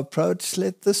in our approach,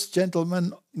 let this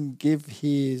gentleman give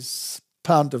his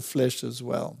pound of flesh as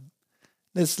well.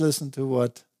 Let's listen to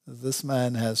what this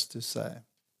man has to say.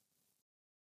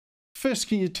 First,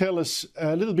 can you tell us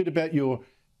a little bit about your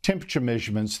temperature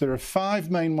measurements? There are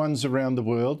 5 main ones around the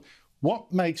world.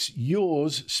 What makes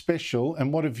yours special,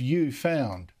 and what have you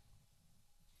found?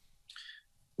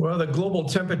 Well, the global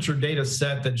temperature data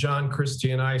set that John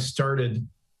Christie and I started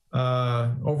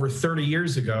over 30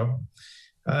 years ago,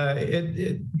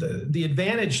 the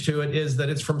advantage to it is that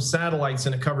it's from satellites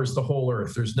and it covers the whole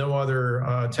Earth. There's no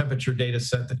other temperature data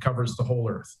set that covers the whole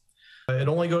Earth. It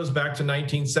only goes back to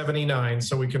 1979,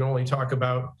 so we can only talk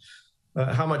about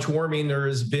how much warming there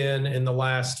has been in the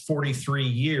last 43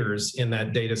 years in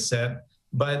that data set,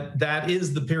 but that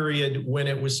is the period when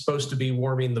it was supposed to be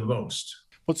warming the most.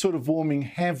 What sort of warming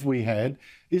have we had?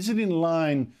 Is it in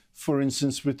line, for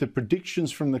instance, with the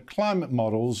predictions from the climate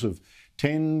models of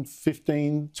 10,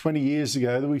 15, 20 years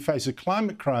ago that we face a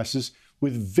climate crisis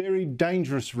with very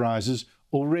dangerous rises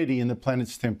already in the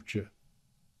planet's temperature?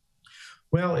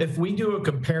 Well, if we do a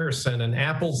comparison, an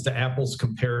apples to apples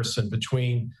comparison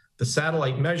between the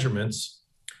satellite measurements,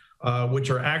 which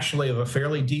are actually of a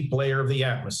fairly deep layer of the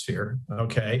atmosphere,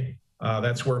 okay?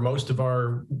 That's where most of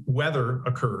our weather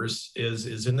occurs,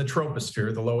 is in the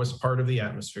troposphere, the lowest part of the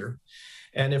atmosphere.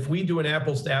 And if we do an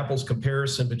apples to apples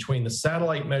comparison between the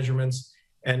satellite measurements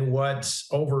and what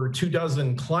over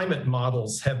 24 climate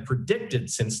models have predicted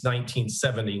since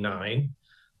 1979,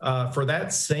 for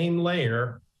that same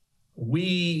layer,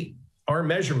 our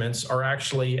measurements are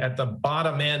actually at the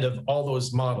bottom end of all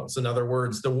those models. In other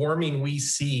words, the warming we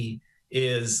see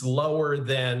is lower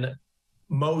than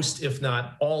most, if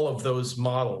not all, of those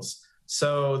models.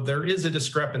 So there is a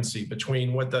discrepancy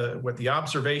between what the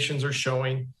observations are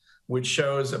showing, which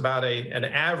shows about an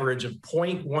average of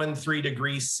 0.13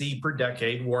 degrees C per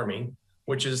decade warming,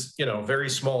 which is, a very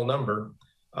small number.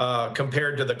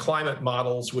 compared to the climate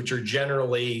models, which are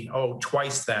generally,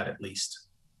 twice that at least.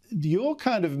 Your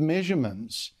kind of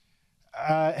measurements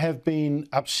have been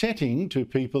upsetting to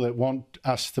people that want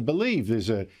us to believe there's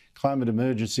a climate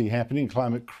emergency happening,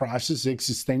 climate crisis,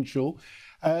 existential.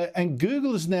 And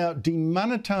Google has now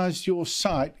demonetized your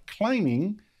site,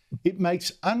 claiming it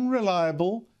makes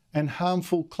unreliable and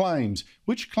harmful claims.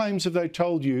 Which claims have they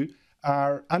told you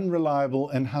are unreliable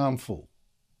and harmful?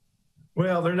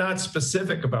 Well, they're not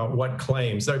specific about what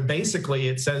claims. They're basically,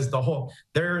 it says what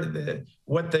their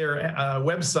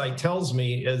website tells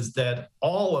me is that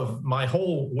my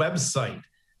whole website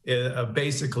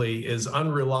basically is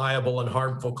unreliable and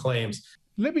harmful claims.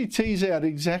 Let me tease out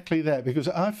exactly that, because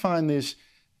I find this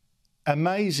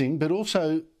amazing, but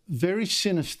also very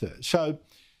sinister. So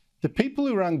the people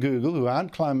who run Google, who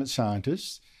aren't climate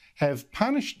scientists, have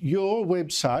punished your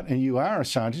website, and you are a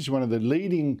scientist, one of the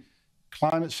leading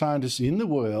climate scientists in the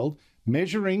world,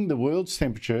 measuring the world's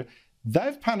temperature.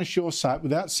 They've punished your site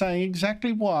without saying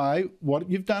exactly why, what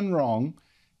you've done wrong,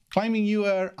 claiming you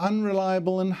are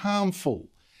unreliable and harmful.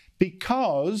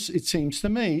 Because, it seems to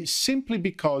me, simply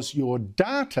because your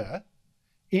data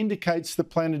indicates the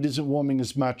planet isn't warming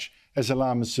as much as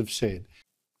alarmists have said.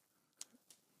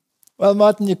 Well,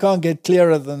 Martin, you can't get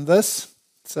clearer than this.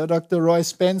 So Dr. Roy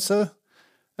Spencer,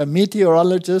 a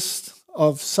meteorologist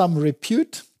of some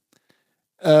repute,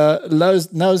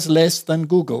 knows less than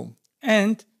Google.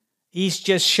 And he's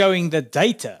just showing the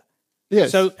data.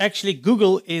 Yes. So actually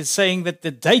Google is saying that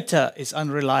the data is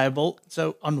unreliable.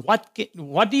 So on what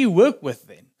do you work with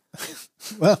then?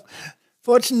 Well,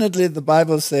 fortunately, the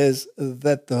Bible says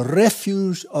that the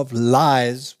refuge of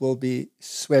lies will be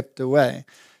swept away.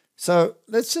 So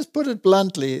let's just put it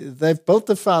bluntly. They've built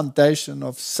a foundation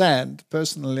of sand.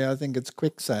 Personally, I think it's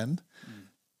quicksand.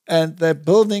 And they're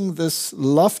building this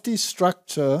lofty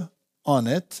structure on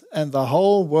it, and the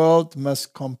whole world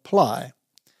must comply.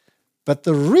 But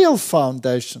the real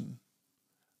foundation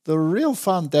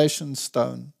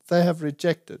stone, they have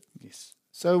rejected. Yes.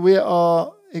 So we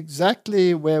are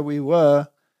exactly where we were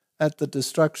at the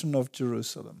destruction of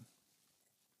Jerusalem.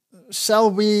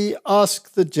 Shall we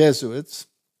ask the Jesuits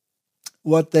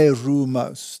what they rue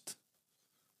most?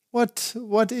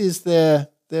 What is their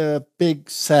big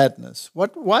sadness?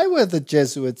 Why were the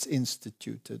Jesuits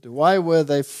instituted? Why were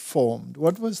they formed?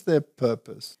 What was their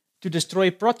purpose? To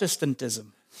destroy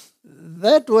Protestantism.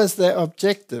 That was their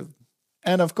objective.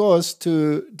 And of course,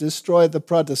 to destroy the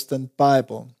Protestant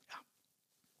Bible.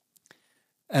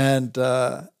 And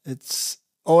it's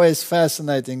always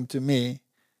fascinating to me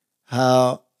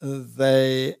how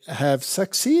they have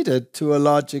succeeded to a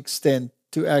large extent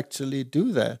to actually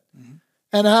do that. Mm-hmm.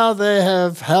 And how they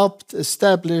have helped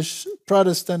establish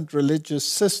Protestant religious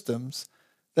systems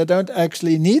that don't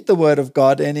actually need the Word of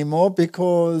God anymore,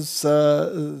 because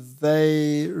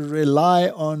they rely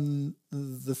on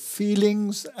the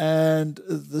feelings and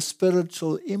the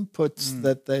spiritual inputs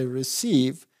that they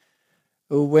receive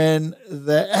when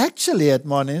they're actually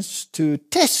admonished to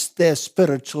test their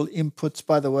spiritual inputs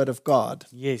by the Word of God.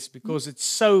 Yes, because it's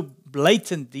so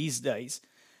blatant these days.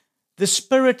 The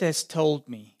Spirit has told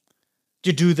me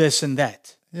to do this and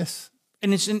that. Yes.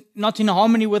 And it's not in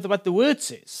harmony with what the Word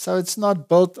says. So it's not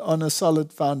built on a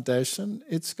solid foundation.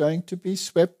 It's going to be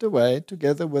swept away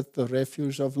together with the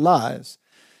refuge of lies.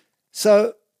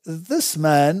 So this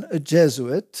man, a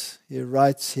Jesuit, he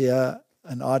writes here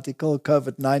an article,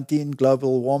 COVID-19,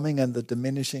 Global Warming and the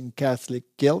Diminishing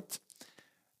Catholic Guilt.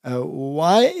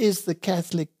 Why is the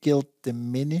Catholic guilt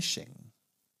diminishing?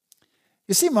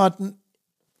 You see, Martin,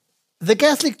 the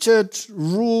Catholic Church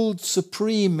ruled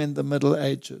supreme in the Middle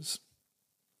Ages.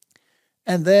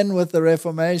 And then with the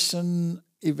Reformation,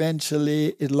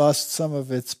 eventually it lost some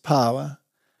of its power.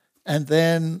 And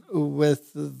then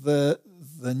with the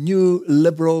new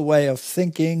liberal way of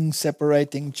thinking,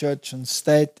 separating church and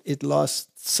state, it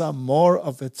lost some more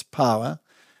of its power.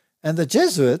 And the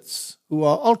Jesuits, who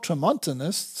are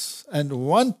ultramontanists and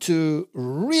want to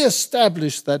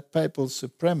reestablish that papal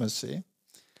supremacy,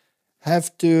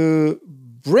 have to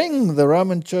bring the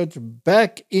Roman Church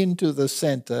back into the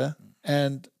center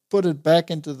and put it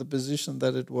back into the position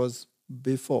that it was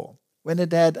before, when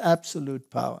it had absolute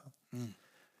power.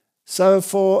 So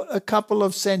for a couple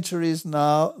of centuries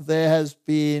now, there has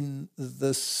been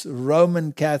this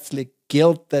Roman Catholic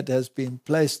guilt that has been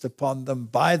placed upon them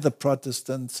by the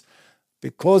Protestants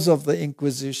because of the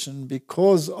Inquisition,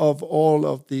 because of all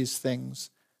of these things.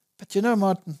 But you know,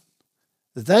 Martin,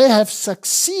 they have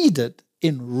succeeded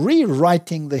in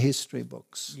rewriting the history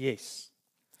books. Yes.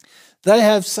 They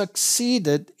have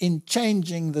succeeded in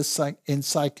changing the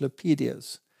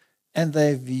encyclopedias, and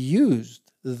they've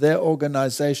used their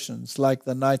organizations, like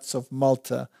the Knights of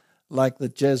Malta, like the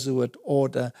Jesuit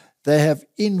Order, they have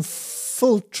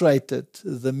infiltrated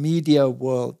the media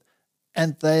world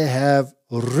and they have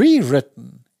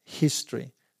rewritten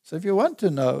history. So if you want to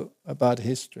know about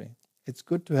history, it's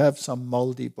good to have some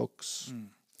moldy books.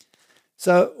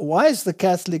 So why is the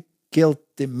Catholic guilt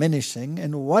diminishing,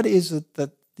 and what is it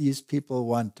that these people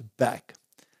want back?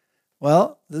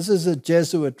 Well, this is a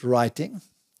Jesuit writing,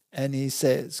 and he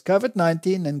says,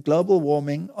 COVID-19 and global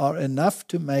warming are enough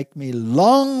to make me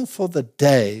long for the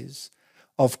days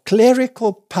of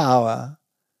clerical power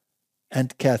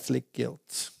and Catholic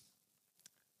guilt.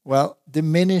 Well,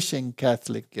 diminishing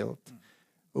Catholic guilt.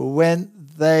 When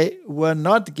they were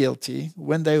not guilty,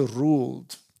 when they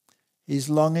ruled, he's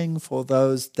longing for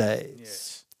those days.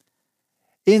 Yes.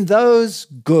 In those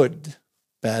good,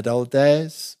 bad old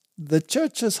days, the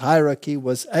church's hierarchy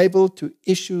was able to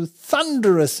issue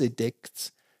thunderous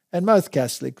edicts, and most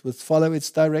Catholics would follow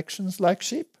its directions like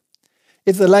sheep.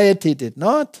 If the laity did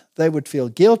not, they would feel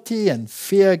guilty and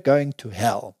fear going to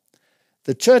hell.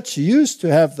 The church used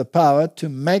to have the power to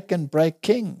make and break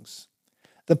kings,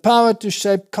 the power to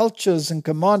shape cultures and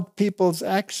command people's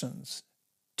actions.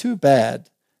 Too bad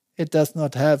it does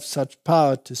not have such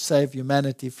power to save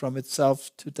humanity from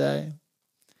itself today.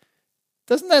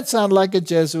 Doesn't that sound like a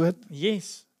Jesuit?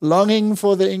 Yes. Longing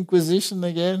for the Inquisition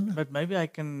again? But maybe I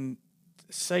can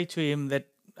say to him that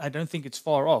I don't think it's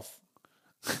far off.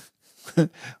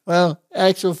 Well,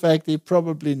 actual fact, he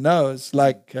probably knows,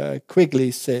 like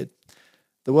Quigley said,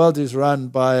 the world is run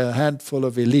by a handful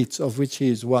of elites, of which he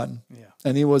is one. Yeah.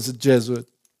 And he was a Jesuit.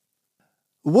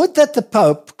 Would that the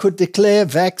Pope could declare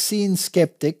vaccine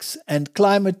skeptics and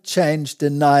climate change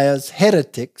deniers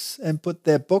heretics and put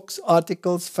their books,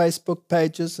 articles, Facebook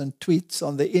pages and tweets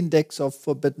on the index of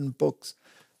forbidden books.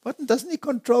 But doesn't he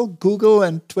control Google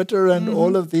and Twitter and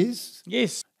all of these?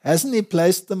 Yes. Hasn't he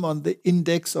placed them on the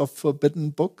index of forbidden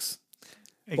books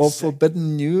or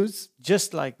forbidden news?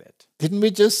 Just like that. Didn't we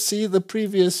just see the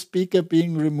previous speaker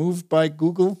being removed by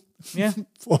Google? Yeah.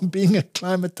 For being a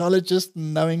climatologist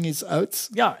and knowing his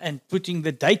oats. Yeah, and putting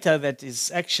the data that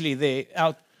is actually there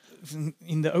out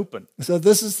in the open. So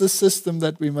this is the system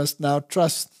that we must now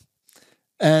trust.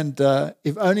 And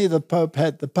if only the Pope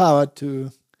had the power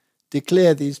to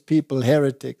declare these people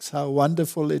heretics, how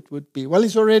wonderful it would be. Well,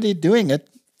 he's already doing it.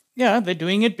 Yeah, they're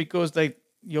doing it because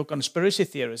you're conspiracy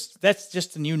theorists. That's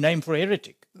just a new name for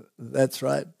heretic. That's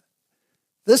right.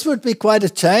 This would be quite a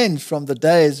change from the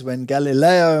days when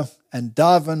Galileo and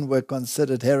Darwin were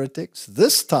considered heretics.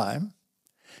 This time,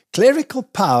 clerical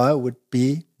power would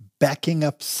be backing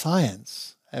up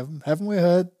science. Haven't we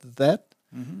heard that?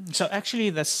 Mm-hmm. So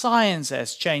actually the science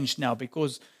has changed now,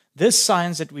 because this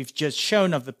science that we've just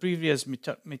shown of the previous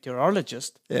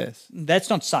meteorologist, yes, that's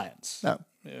not science. No.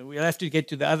 We'll have to get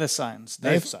to the other science,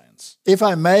 science. If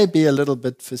I may be a little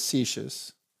bit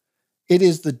facetious, it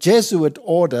is the Jesuit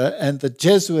order and the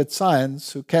Jesuit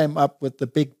science who came up with the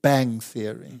Big Bang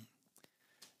theory.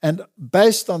 And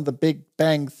based on the Big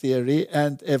Bang theory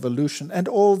and evolution and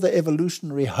all the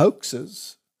evolutionary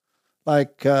hoaxes,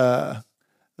 like the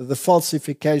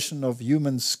falsification of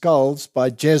human skulls by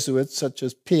Jesuits such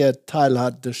as Pierre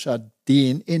Teilhard de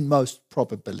Chardin, in most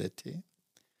probability,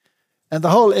 and the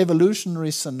whole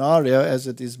evolutionary scenario as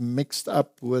it is mixed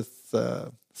up with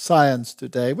science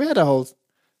today. We had a whole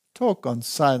talk on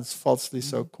science falsely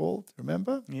so-called,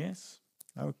 remember? Yes.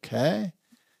 Okay.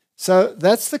 So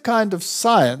that's the kind of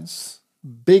science,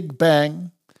 Big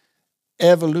Bang,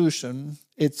 evolution,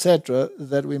 etc.,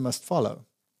 that we must follow.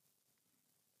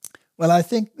 Well, I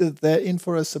think that they're in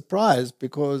for a surprise,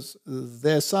 because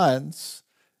their science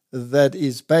that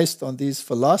is based on these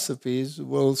philosophies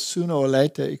will sooner or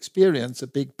later experience a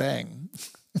Big Bang.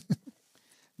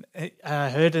 I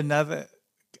heard another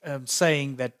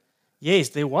saying that, yes,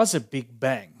 there was a Big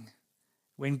Bang.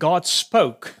 When God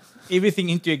spoke everything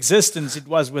into existence, it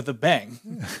was with a bang.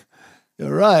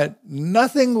 You're right.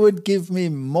 Nothing would give me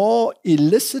more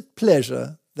illicit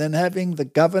pleasure than having the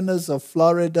governors of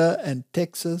Florida and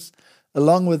Texas,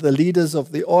 along with the leaders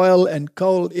of the oil and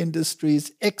coal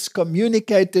industries,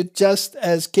 excommunicated just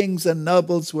as kings and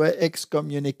nobles were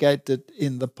excommunicated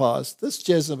in the past. This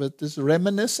Jesuit is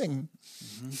reminiscing.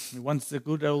 Mm-hmm. He wants the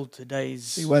good old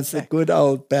days He wants back. the good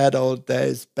old, bad old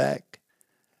days back.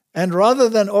 And rather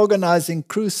than organizing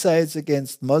crusades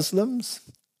against Muslims,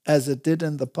 as it did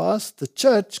in the past, the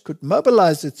church could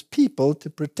mobilize its people to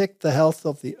protect the health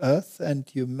of the earth and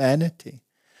humanity.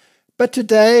 But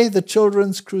today, the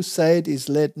children's crusade is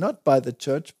led not by the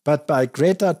church, but by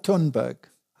Greta Thunberg.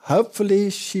 Hopefully,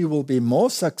 she will be more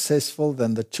successful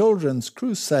than the children's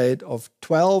crusade of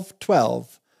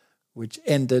 1212, which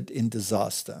ended in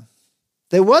disaster.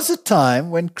 There was a time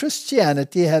when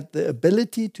Christianity had the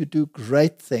ability to do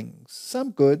great things,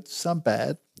 some good, some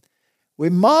bad. We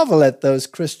marvel at those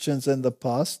Christians in the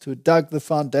past who dug the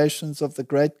foundations of the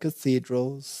great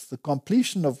cathedrals, the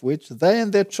completion of which they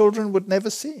and their children would never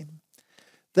see.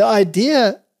 The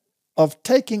idea of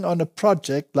taking on a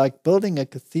project like building a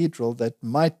cathedral that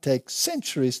might take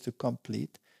centuries to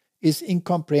complete is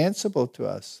incomprehensible to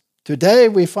us. Today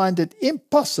we find it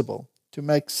impossible to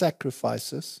make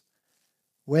sacrifices,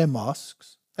 wear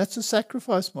masks. That's a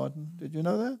sacrifice, Martin. Did you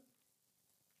know that?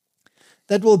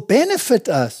 That will benefit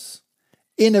us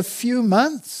in a few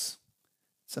months.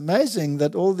 It's amazing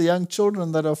that all the young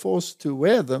children that are forced to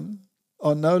wear them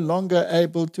are no longer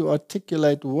able to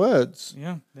articulate words.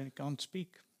 Yeah, they can't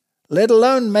speak. Let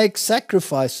alone make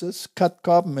sacrifices, cut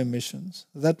carbon emissions,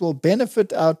 that will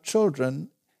benefit our children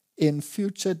in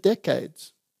future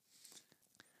decades.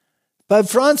 Pope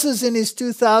Francis, in his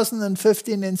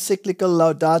 2015 encyclical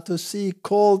Laudato Si',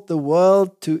 called the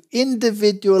world to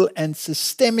individual and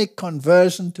systemic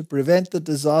conversion to prevent the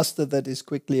disaster that is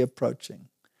quickly approaching.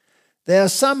 There are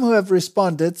some who have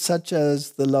responded, such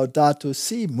as the Laudato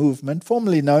Si' movement,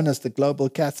 formerly known as the Global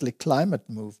Catholic Climate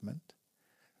Movement.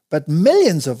 But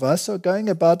millions of us are going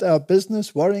about our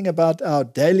business, worrying about our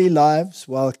daily lives,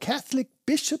 while Catholic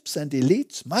bishops and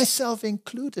elites, myself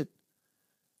included,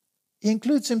 he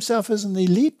includes himself as an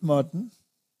elite, Martin,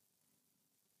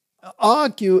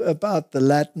 argue about the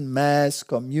Latin Mass,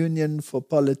 communion for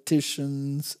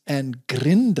politicians, and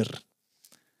Grindr,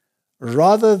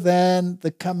 rather than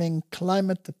the coming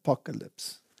climate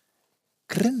apocalypse.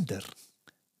 Grindr.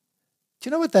 Do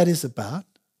you know what that is about?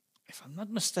 If I'm not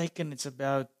mistaken, it's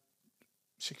about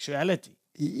sexuality.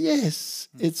 Yes,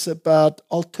 it's about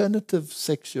alternative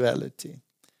sexuality.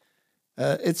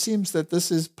 It seems that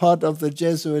this is part of the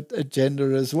Jesuit agenda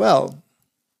as well.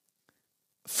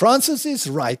 Francis is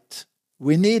right.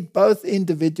 We need both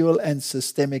individual and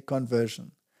systemic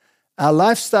conversion. Our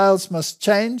lifestyles must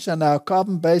change and our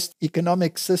carbon-based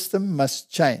economic system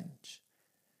must change.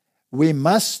 We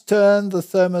must turn the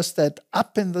thermostat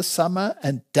up in the summer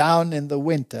and down in the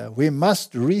winter. We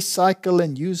must recycle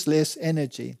and use less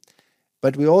energy.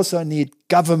 But we also need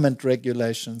government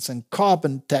regulations and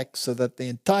carbon tax so that the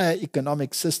entire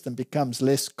economic system becomes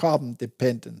less carbon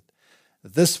dependent.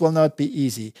 This will not be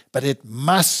easy, but it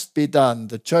must be done.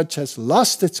 The church has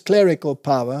lost its clerical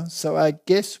power, so I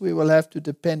guess we will have to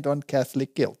depend on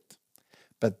Catholic guilt.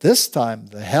 But this time,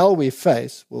 the hell we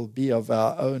face will be of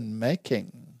our own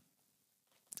making.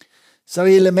 So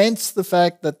he laments the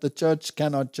fact that the church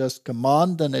cannot just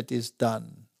command and it is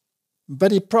done.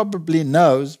 But he probably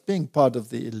knows, being part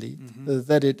of the elite,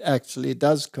 that it actually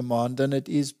does command and it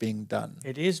is being done.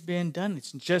 It is being done.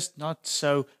 It's just not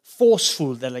so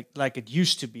forceful that like it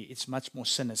used to be. It's much more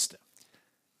sinister.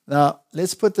 Now,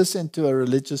 let's put this into a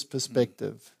religious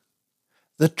perspective.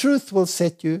 The truth will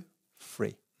set you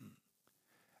free.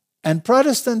 And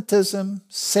Protestantism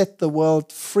set the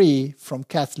world free from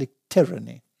Catholic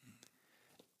tyranny.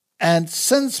 And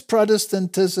since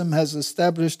Protestantism has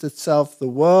established itself, the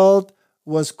world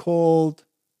was called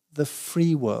the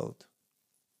free world,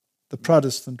 the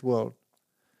Protestant world.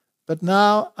 But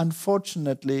now,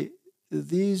 unfortunately,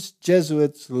 these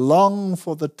Jesuits long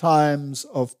for the times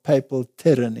of papal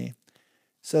tyranny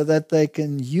so that they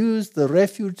can use the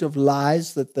refuge of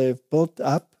lies that they've built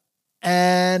up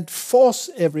and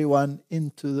force everyone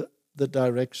into the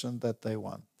direction that they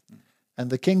want.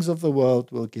 And the kings of the world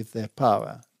will give their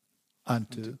power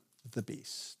unto the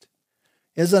beast.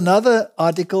 Here's another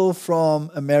article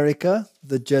from America,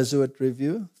 the Jesuit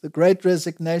Review, The Great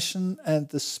Resignation and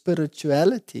the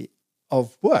Spirituality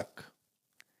of Work.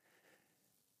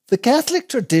 The Catholic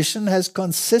tradition has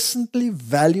consistently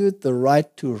valued the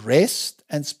right to rest,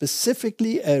 and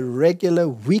specifically a regular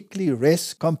weekly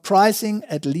rest comprising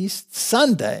at least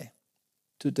Sunday,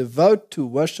 to devote to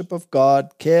worship of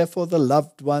God, care for the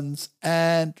loved ones,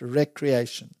 and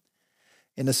recreation.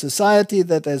 In a society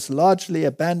that has largely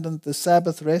abandoned the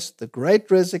Sabbath rest, the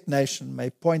Great Resignation may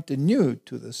point anew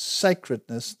to the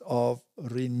sacredness of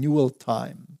renewal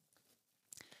time.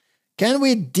 Can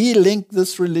we de-link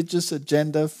this religious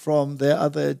agenda from their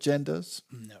other agendas?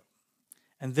 No.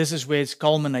 And this is where it's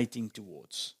culminating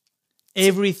towards.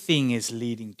 Everything is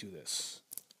leading to this.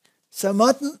 So,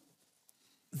 Martin,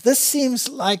 this seems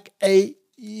like a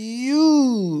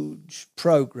huge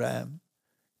program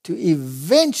to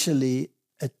eventually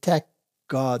attack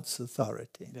God's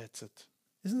authority. That's it.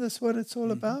 Isn't this what it's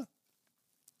all about?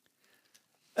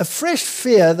 A fresh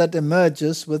fear that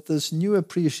emerges with this new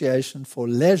appreciation for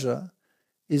leisure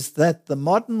is that the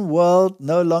modern world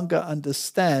no longer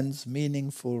understands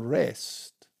meaningful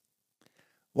rest.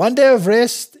 One day of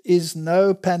rest is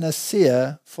no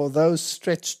panacea for those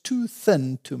stretched too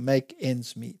thin to make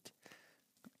ends meet.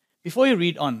 Before you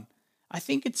read on, I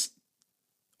think it's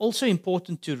also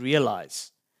important to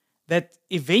realize that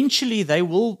eventually they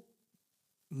will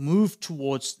move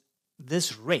towards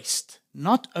this rest,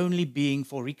 not only being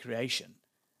for recreation.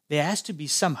 There has to be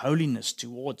some holiness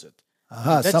towards it.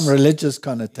 Some religious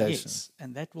connotation. Yes,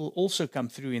 and that will also come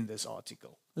through in this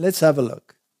article. Let's have a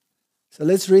look. So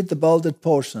let's read the bolded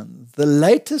portion. The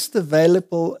latest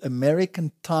available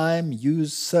American time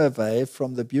use survey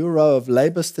from the Bureau of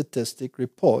Labor Statistics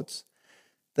reports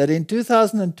that in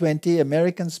 2020,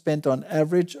 Americans spent on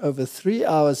average over 3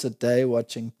 hours a day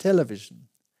watching television.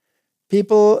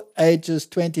 People ages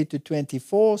 20 to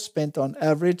 24 spent on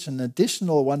average an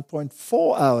additional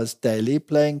 1.4 hours daily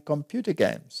playing computer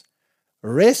games.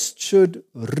 Rest should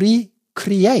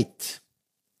recreate,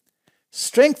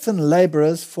 strengthen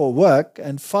laborers for work,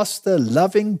 and foster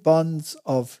loving bonds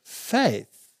of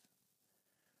faith,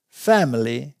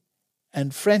 family,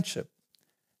 and friendship.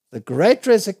 The Great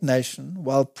Resignation,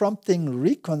 while prompting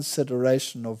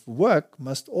reconsideration of work,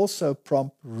 must also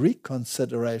prompt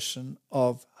reconsideration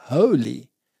of holy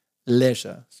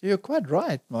leisure. So you're quite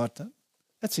right, Martin.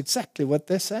 That's exactly what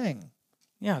they're saying.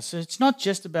 Yeah, so it's not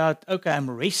just about, okay,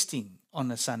 I'm resting on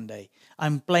a Sunday.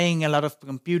 I'm playing a lot of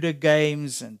computer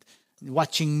games and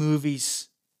watching movies.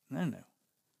 No.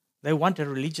 They want a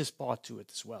religious part to it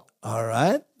as well. All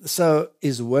right. So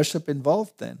is worship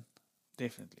involved then?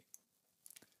 Definitely.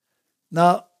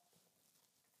 Now,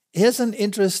 here's an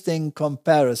interesting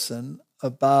comparison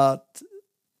about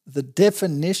the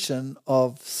definition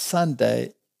of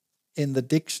Sunday in the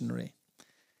dictionary.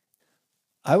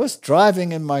 I was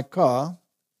driving in my car,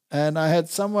 and I had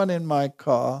someone in my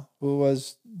car who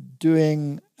was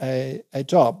doing a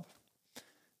job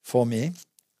for me,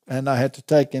 and I had to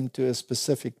take him to a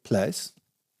specific place.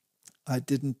 I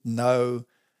didn't know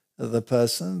the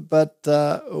person, but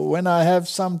when I have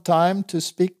some time to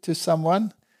speak to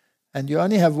someone, and you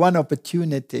only have one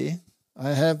opportunity, I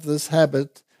have this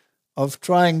habit of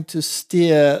trying to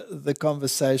steer the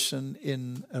conversation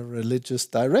in a religious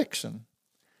direction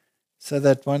so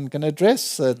that one can address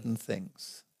certain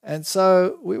things. And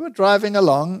so we were driving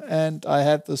along, and I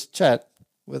had this chat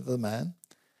with the man,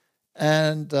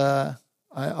 and I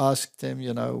asked him,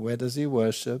 where does he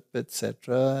worship,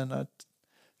 etc. And I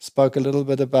spoke a little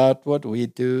bit about what we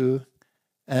do.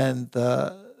 And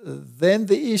then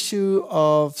the issue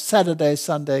of Saturday,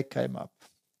 Sunday came up.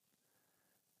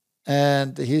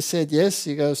 And he said, yes,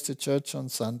 he goes to church on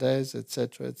Sundays,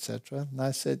 etc., etc. And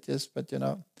I said, yes, but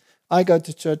I go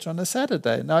to church on a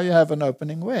Saturday. Now you have an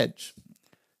opening wedge.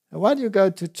 And why do you go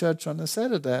to church on a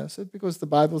Saturday? I said, because the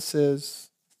Bible says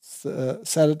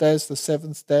Saturday is the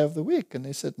seventh day of the week. And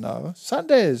he said, no,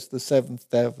 Sunday is the seventh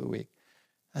day of the week.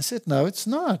 I said, no, it's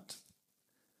not.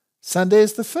 Sunday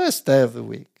is the first day of the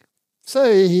week.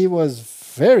 So he was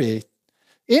very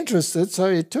interested.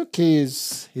 So he took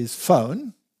his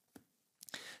phone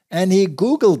and he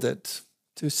Googled it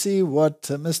to see what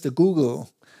Mr.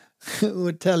 Google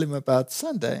would tell him about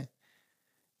Sunday.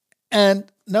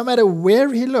 And no matter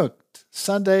where he looked,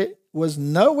 Sunday was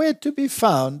nowhere to be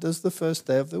found as the first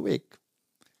day of the week.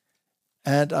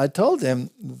 And I told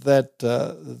him that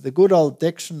the good old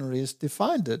dictionaries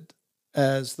defined it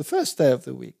as the first day of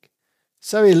the week.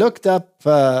 So he looked up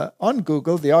on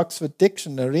Google the Oxford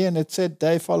Dictionary, and it said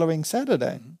day following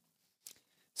Saturday.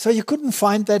 So you couldn't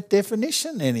find that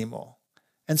definition anymore.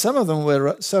 And some of them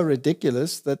were so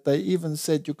ridiculous that they even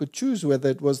said you could choose whether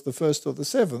it was the first or the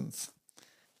seventh.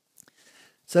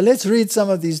 So let's read some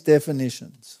of these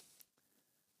definitions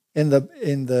in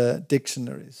the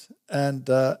dictionaries. And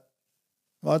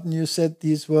Martin, you said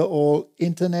these were all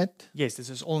internet? Yes, this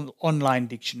is all online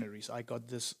dictionaries. I got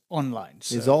this online.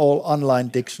 So. These are all online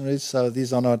dictionaries, so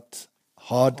these are not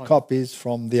hard copies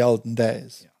from the olden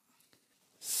days. Yeah.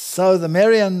 So the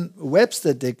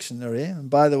Merriam-Webster dictionary, and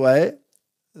by the way,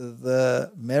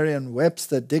 the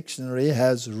Merriam-Webster dictionary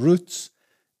has roots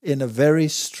in a very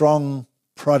strong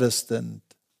Protestant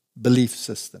belief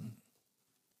system.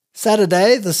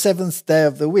 Saturday, the seventh day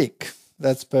of the week.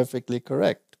 That's perfectly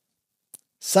correct.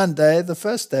 Sunday, the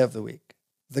first day of the week.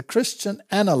 The Christian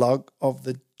analog of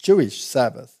the Jewish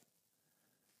Sabbath.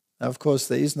 Now, of course,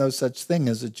 there is no such thing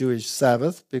as a Jewish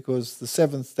Sabbath because the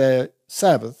seventh day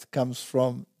Sabbath comes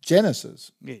from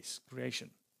Genesis. Yes,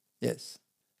 creation. Yes.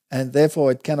 And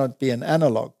therefore, it cannot be an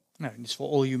analog. No, it's for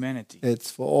all humanity. It's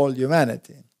for all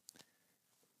humanity.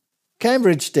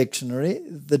 Cambridge Dictionary,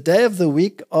 the day of the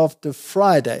week after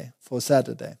Friday for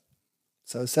Saturday.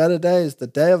 So Saturday is the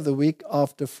day of the week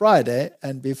after Friday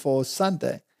and before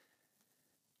Sunday.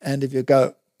 And if you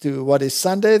go to what is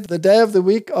Sunday, the day of the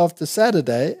week after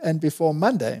Saturday and before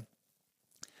Monday,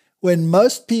 when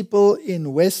most people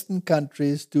in Western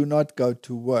countries do not go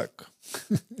to work.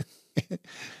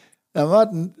 Now,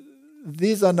 Martin,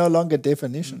 these are no longer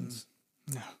definitions.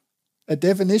 No. A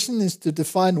definition is to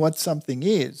define what something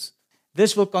is.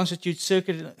 This will constitute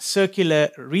circular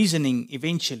reasoning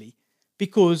eventually,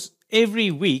 because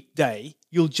every weekday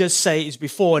you'll just say is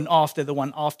before and after the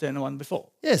one after and the one before.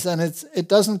 Yes, and it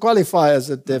doesn't qualify as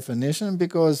a definition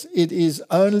because it is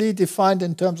only defined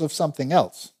in terms of something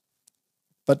else,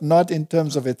 but not in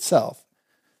terms of itself.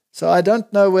 So I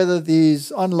don't know whether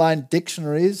these online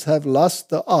dictionaries have lost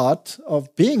the art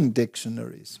of being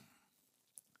dictionaries.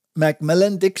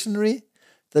 Macmillan Dictionary,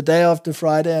 the day after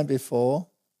Friday and before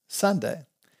Sunday.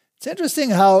 It's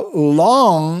interesting how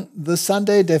long the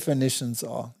Sunday definitions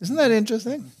are. Isn't that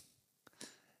interesting?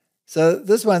 So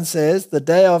this one says, the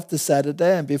day after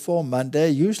Saturday and before Monday,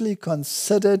 usually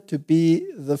considered to be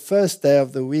the first day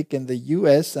of the week in the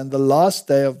US and the last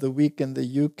day of the week in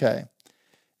the UK.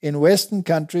 In Western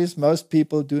countries, most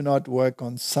people do not work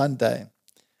on Sunday.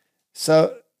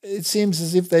 So it seems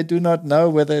as if they do not know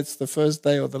whether it's the first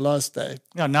day or the last day.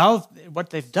 Now what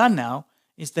they've done now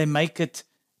is they make it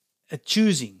a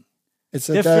choosing. It's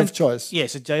a day of choice.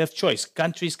 Yes, a day of choice.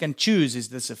 Countries can choose, is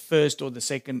this the first or the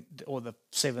second or the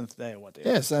seventh day or whatever.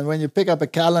 Yes, and when you pick up a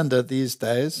calendar these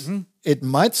days, it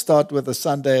might start with a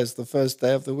Sunday as the first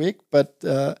day of the week, but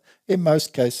in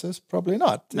most cases, probably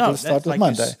not. It'll start with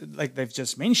Monday. Like they've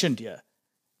just mentioned here.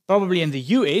 Probably in the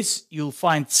US, you'll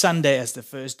find Sunday as the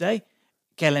first day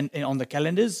on the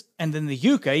calendars, and in the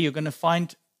UK, you're going to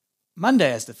find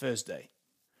Monday as the first day.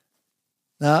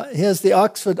 Now, here's the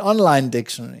Oxford Online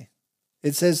Dictionary.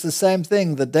 It says the same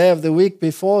thing, the day of the week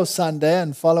before Sunday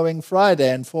and following Friday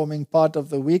and forming part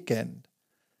of the weekend.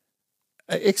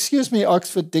 Excuse me,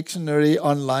 Oxford Dictionary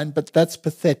Online, but that's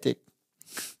pathetic.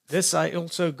 This I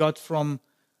also got from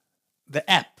the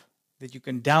app that you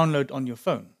can download on your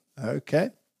phone.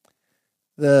 Okay.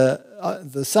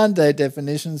 The Sunday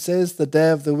definition says the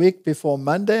day of the week before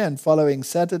Monday and following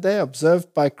Saturday,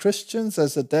 observed by Christians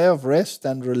as a day of rest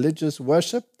and religious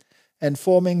worship and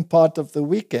forming part of the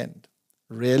weekend.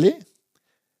 Really?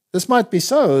 This might be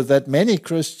so that many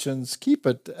Christians keep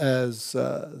it as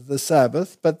the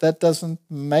Sabbath, but that doesn't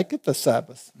make it the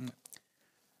Sabbath.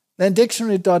 Then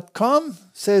dictionary.com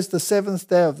says the seventh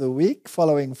day of the week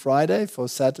following Friday for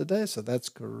Saturday, so that's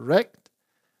correct.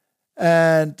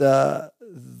 And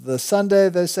the Sunday,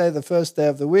 they say the first day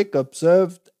of the week,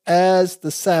 observed as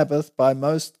the Sabbath by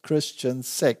most Christian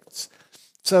sects.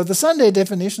 So the Sunday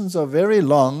definitions are very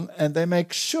long, and they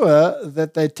make sure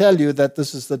that they tell you that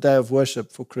this is the day of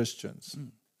worship for Christians.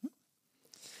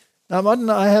 Now, Martin,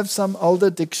 I have some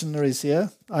older dictionaries here.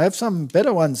 I have some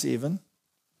better ones even.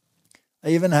 I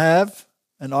even have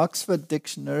an Oxford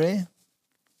dictionary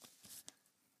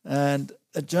and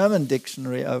a German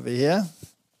dictionary over here.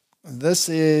 This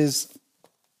is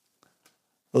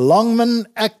Longman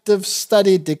Active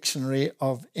Study Dictionary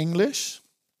of English.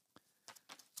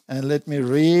 And let me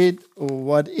read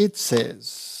what it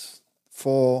says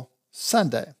for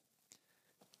Sunday.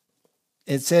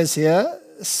 It says here,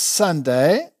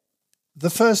 Sunday, the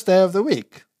first day of the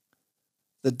week,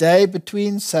 the day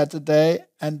between Saturday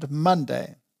and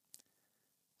Monday.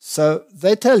 So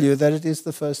they tell you that it is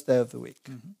the first day of the week.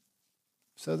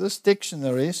 So this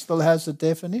dictionary still has a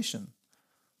definition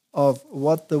of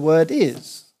what the word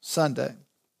is, Sunday.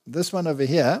 This one over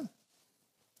here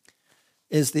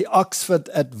is the Oxford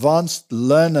Advanced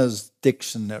Learners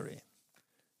Dictionary.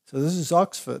 So this is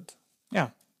Oxford. Yeah.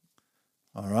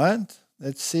 All right.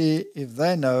 Let's see if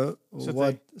they know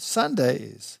what Sunday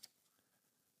is.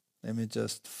 Let me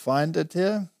just find it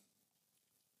here.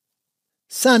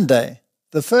 Sunday,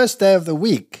 the first day of the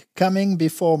week, coming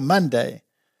before Monday,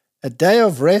 a day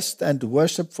of rest and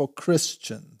worship for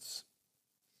Christians.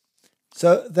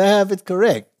 So they have it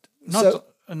correct. Not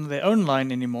on their own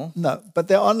line anymore. No, but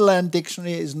their online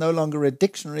dictionary is no longer a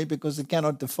dictionary because it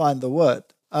cannot define the word,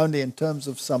 only in terms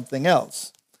of something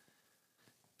else.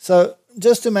 So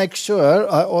just to make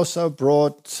sure, I also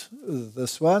brought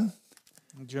this one,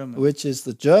 German, which is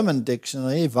the German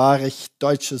dictionary, Wahrig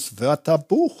Deutsches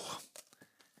Wörterbuch.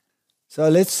 So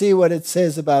let's see what it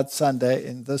says about Sunday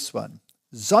in this one.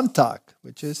 Sonntag,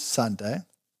 which is Sunday,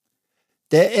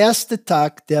 der erste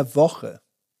Tag der Woche.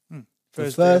 The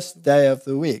first day of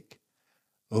the week.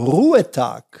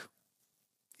 Ruhetag.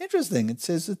 Interesting. It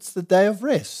says it's the day of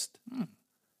rest.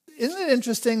 Isn't it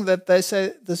interesting that they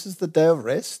say this is the day of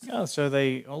rest? Yeah, so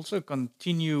they also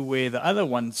continue where the other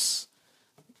ones,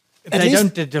 they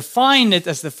don't define it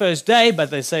as the first day,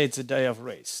 but they say it's a day of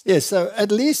rest. Yes, so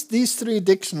at least these three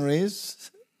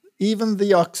dictionaries even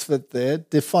the Oxford there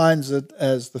defines it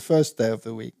as the first day of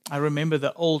the week. I remember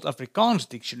the old Afrikaans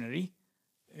dictionary.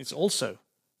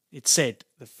 It said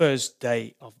the first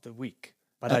day of the week.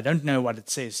 But I don't know what it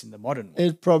says in the modern one.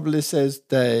 It probably says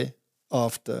day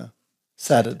after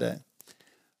Saturday.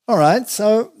 All right,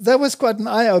 so that was quite an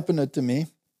eye-opener to me,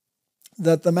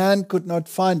 that the man could not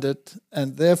find it,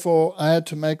 and therefore I had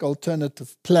to make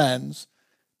alternative plans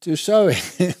to show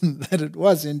him that it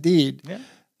was indeed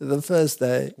the first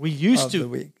day of the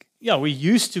week. Yeah, we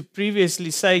used to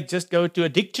previously say just go to a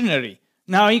dictionary.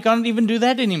 Now you can't even do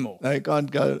that anymore. No, you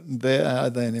can't go there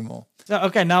either anymore. So,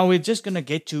 okay, now we're just going to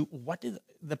get to what are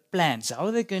the plans? How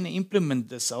are they going to implement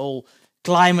this whole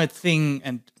climate thing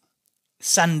and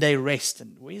Sunday rest,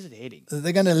 and where is it heading?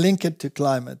 They're going to link it to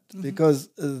climate because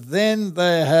then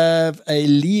they have a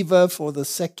lever for the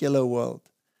secular world.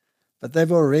 But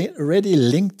they've already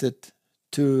linked it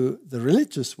to the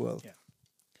religious world. Yeah.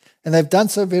 And they've done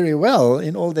so very well.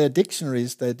 In all their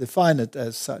dictionaries, they define it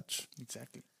as such.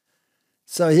 Exactly.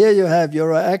 So here you have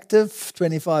Euroactive,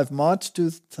 25 March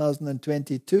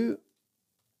 2022.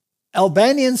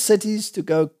 Albanian cities to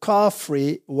go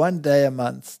car-free 1 day a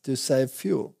month to save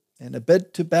fuel. In a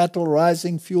bid to battle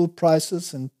rising fuel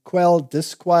prices and quell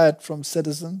disquiet from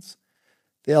citizens,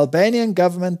 the Albanian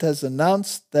government has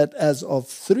announced that as of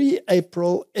 3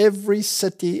 April, every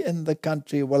city in the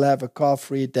country will have a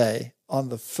car-free day on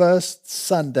the first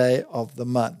Sunday of the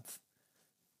month.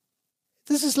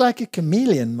 This is like a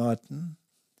chameleon, Martin.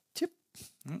 Chip,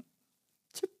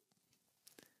 chip.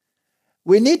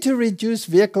 We need to reduce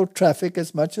vehicle traffic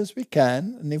as much as we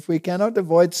can, and if we cannot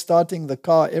avoid starting the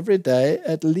car every day,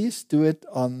 at least do it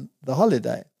on the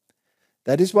holiday.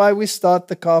 That is why we start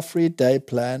the car-free day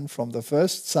plan from the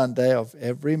first Sunday of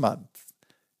every month.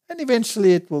 And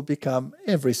eventually it will become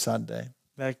every Sunday.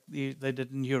 Like they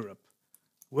did in Europe.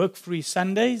 Work-free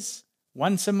Sundays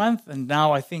once a month, and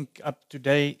now I think up to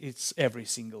date it's every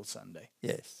single Sunday.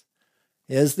 Yes.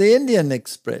 Here's the Indian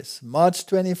Express, March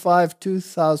 25,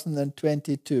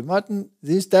 2022. Martin,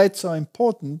 these dates are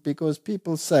important because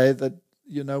people say that,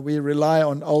 we rely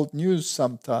on old news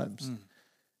sometimes.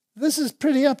 This is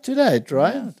pretty up to date,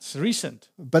 right? Yeah, it's recent.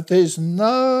 But there's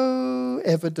no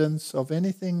evidence of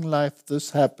anything like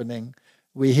this happening.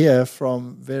 We hear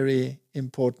from very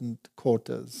important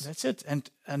quarters. That's it. And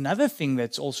another thing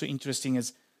that's also interesting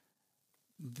is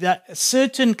that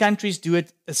certain countries do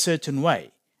it a certain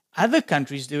way. Other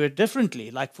countries do it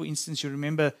differently. Like, for instance, you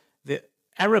remember the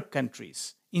Arab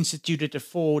countries instituted a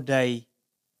 4-day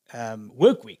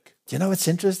work week. Do you know what's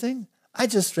interesting? I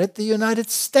just read the United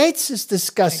States is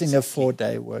discussing a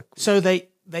 4-day work week. So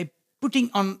they're putting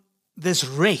on this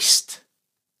rest.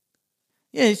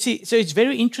 Yeah, see, so it's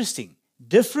very interesting.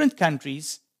 Different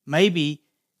countries may be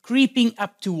creeping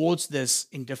up towards this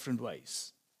in different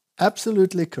ways.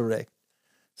 Absolutely correct.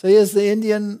 So here's the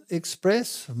Indian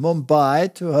Express,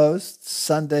 Mumbai to host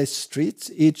Sunday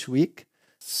streets each week,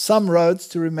 some roads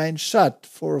to remain shut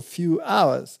for a few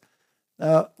hours.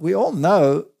 Now, we all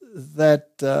know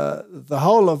that the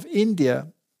whole of India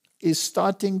is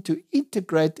starting to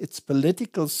integrate its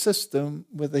political system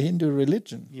with the Hindu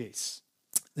religion. Yes.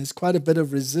 There's quite a bit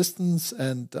of resistance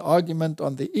and argument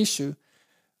on the issue,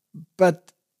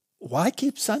 but why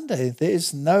keep Sunday? There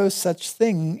is no such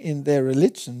thing in their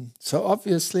religion. So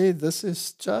obviously this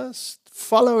is just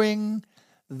following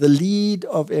the lead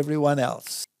of everyone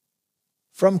else.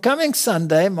 From coming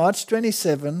Sunday, March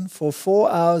 27, for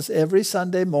 4 hours every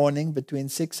Sunday morning between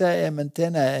 6 a.m. and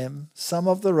 10 a.m., some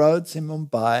of the roads in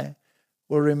Mumbai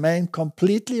will remain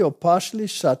completely or partially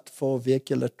shut for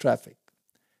vehicular traffic.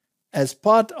 As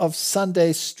part of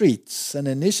Sunday Streets, an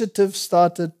initiative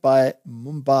started by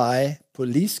Mumbai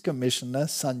Police Commissioner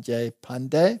Sanjay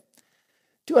Pandey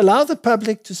to allow the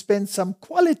public to spend some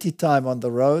quality time on the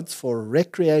roads for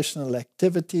recreational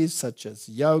activities such as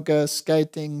yoga,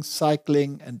 skating,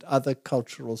 cycling, and other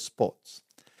cultural sports.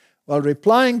 While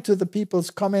replying to the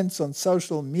people's comments on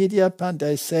social media,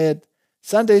 Pandey said,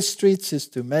 Sunday Streets is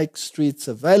to make streets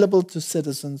available to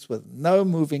citizens with no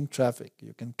moving traffic.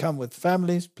 You can come with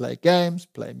families, play games,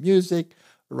 play music,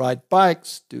 ride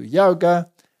bikes, do yoga,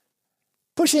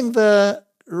 pushing the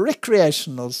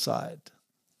recreational side.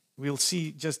 We'll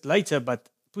see just later, but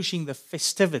pushing the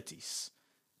festivities.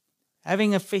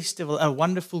 Having a festival, a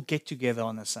wonderful get-together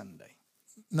on a Sunday.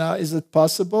 Now, is it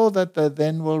possible that they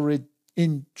then will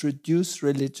introduce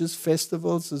religious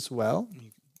festivals as well?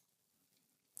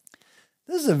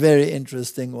 This is a very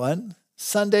interesting one.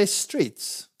 Sunday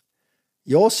Streets.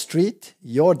 Your street,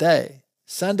 your day.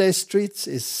 Sunday Streets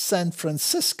is San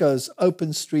Francisco's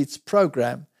Open Streets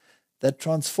program that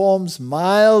transforms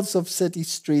miles of city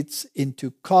streets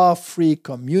into car-free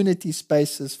community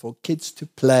spaces for kids to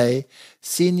play,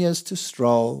 seniors to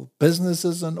stroll,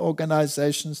 businesses and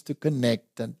organizations to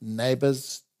connect, and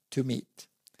neighbors to meet.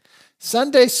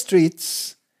 Sunday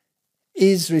Streets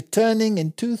is returning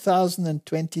in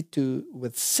 2022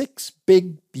 with 6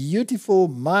 big, beautiful,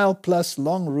 mile-plus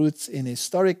long routes in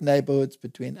historic neighborhoods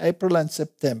between April and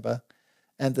September,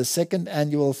 and the second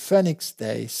annual Phoenix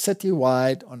Day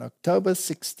citywide on October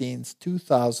 16th,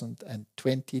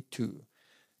 2022.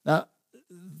 Now,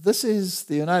 this is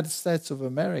the United States of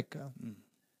America.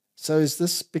 So is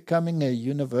this becoming a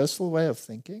universal way of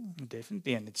thinking?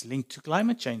 Definitely, and it's linked to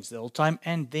climate change the whole time.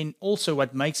 And then also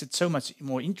what makes it so much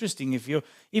more interesting,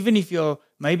 even if you're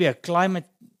maybe a climate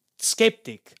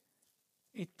skeptic,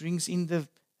 it brings in the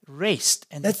rest.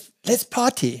 And let's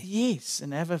party. Yes,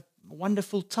 and have a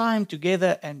wonderful time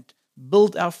together and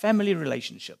build our family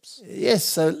relationships. Yes,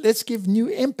 so let's give new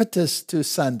impetus to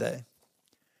Sunday.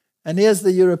 And here's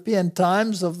the European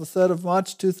Times of the 3rd of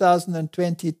March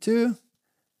 2022.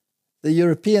 The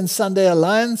European Sunday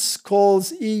Alliance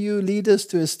calls EU leaders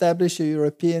to establish a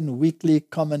European weekly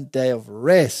common day of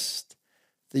rest.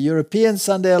 The European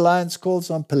Sunday Alliance calls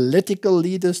on political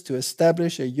leaders to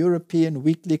establish a European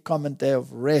weekly common day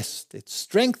of rest. It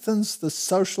strengthens the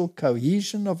social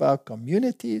cohesion of our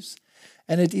communities,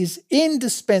 and it is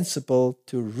indispensable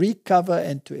to recover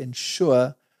and to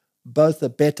ensure both a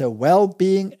better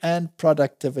well-being and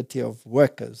productivity of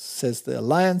workers, says the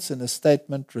Alliance in a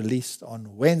statement released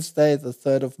on Wednesday, the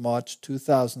 3rd of March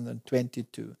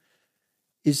 2022.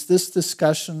 Is this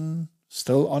discussion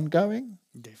still ongoing?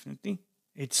 Definitely.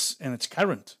 It's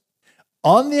current.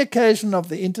 On the occasion of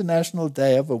the International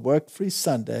Day of a Work-Free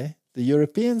Sunday, the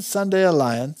European Sunday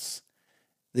Alliance,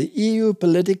 the EU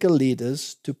political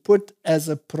leaders, to put as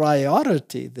a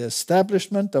priority the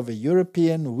establishment of a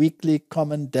European weekly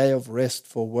common day of rest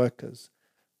for workers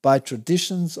by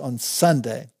traditions on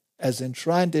Sunday, as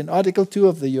enshrined in Article 2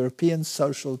 of the European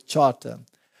Social Charter.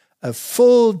 A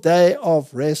full day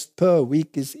of rest per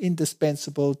week is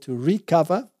indispensable to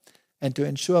recover and to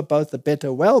ensure both a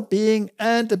better well-being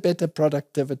and a better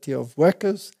productivity of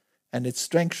workers, and it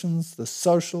strengthens the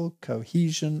social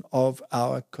cohesion of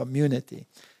our community.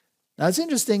 Now, it's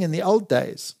interesting, in the old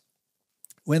days,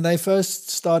 when they first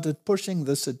started pushing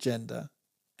this agenda,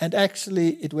 and actually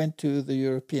it went to the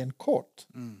European Court,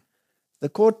 the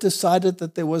court decided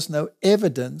that there was no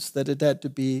evidence that it had to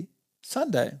be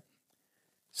Sunday.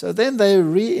 So then they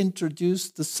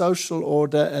reintroduced the social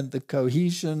order and the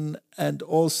cohesion and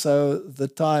also the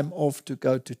time off to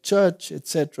go to church,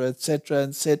 etc.,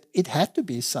 and said it had to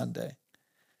be Sunday.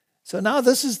 So now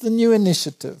this is the new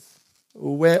initiative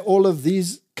where all of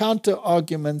these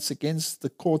counter-arguments against the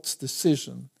court's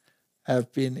decision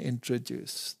have been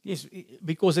introduced. Yes,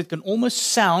 because it can almost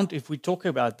sound, if we talk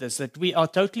about this, that we are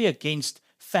totally against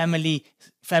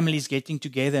families getting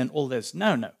together and all this.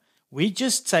 No. We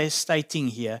just stating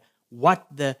here what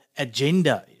the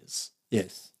agenda is.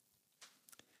 Yes.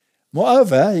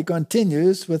 Moreover, he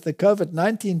continues, with the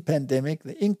COVID-19 pandemic,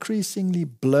 the increasingly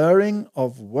blurring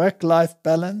of work-life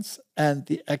balance and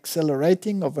the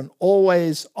accelerating of an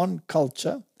always-on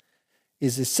culture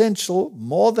is essential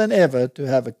more than ever to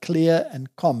have a clear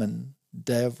and common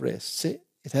day of rest. See,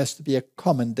 it has to be a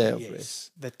common day of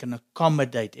rest. That can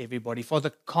accommodate everybody for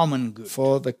the common good.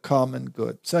 For the common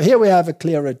good. So here we have a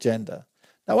clear agenda.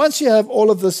 Now, once you have all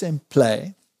of this in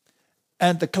play,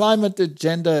 and the climate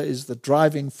agenda is the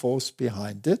driving force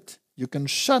behind it, you can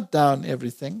shut down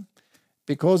everything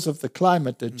because of the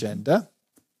climate agenda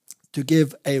to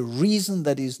give a reason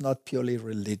that is not purely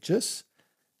religious.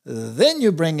 Then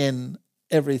you bring in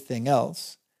everything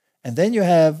else, and then you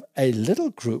have a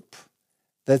little group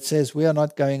that says, we are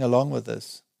not going along with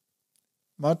this.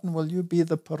 Martin, will you be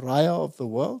the pariah of the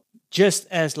world? Just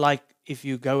as like if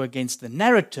you go against the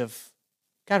narrative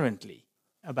currently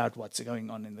about what's going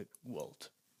on in the world.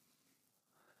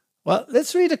 Well,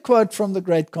 let's read a quote from the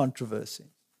Great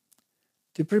Controversy.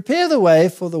 To prepare the way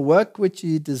for the work which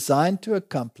he designed to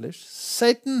accomplish,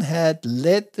 Satan had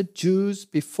led the Jews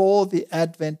before the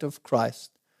advent of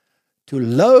Christ to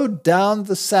load down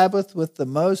the Sabbath with the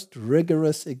most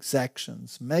rigorous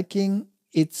exactions, making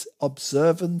its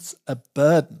observance a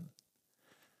burden.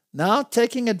 Now,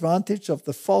 taking advantage of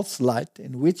the false light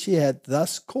in which he had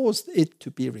thus caused it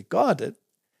to be regarded,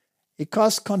 he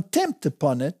cast contempt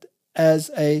upon it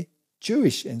as a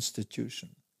Jewish institution.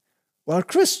 While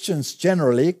Christians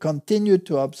generally continued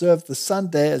to observe the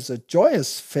Sunday as a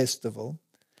joyous festival,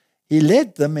 he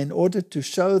led them, in order to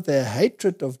show their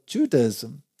hatred of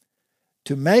Judaism,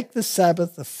 to make the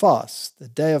Sabbath a fast, a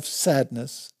day of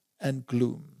sadness and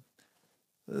gloom.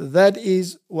 That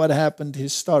is what happened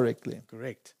historically.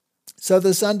 Correct. So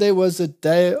the Sunday was a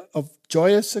day of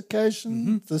joyous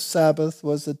occasion. The Sabbath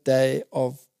was a day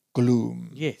of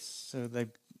gloom. Yes. So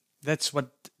that's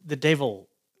what the devil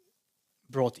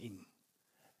brought in.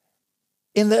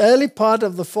 In the early part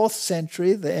of the 4th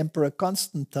century, the Emperor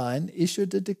Constantine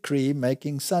issued a decree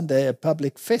making Sunday a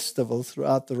public festival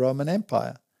throughout the Roman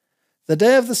Empire. The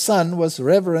Day of the Sun was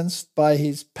reverenced by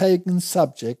his pagan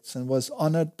subjects and was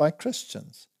honored by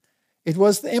Christians. It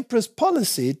was the emperor's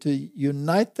policy to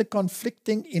unite the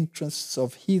conflicting interests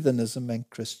of heathenism and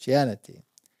Christianity.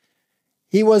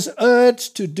 He was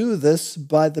urged to do this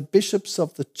by the bishops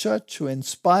of the church who,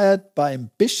 inspired by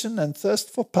ambition and thirst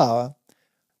for power,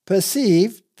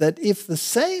 perceived that if the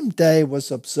same day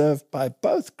was observed by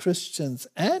both Christians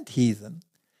and heathen,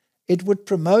 it would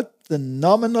promote the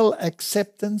nominal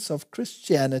acceptance of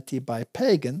Christianity by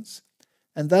pagans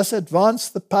and thus advance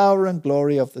the power and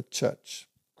glory of the church.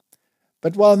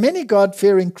 But while many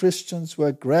God-fearing Christians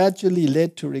were gradually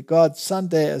led to regard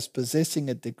Sunday as possessing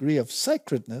a degree of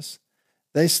sacredness,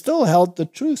 they still held the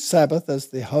true Sabbath as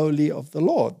the holy of the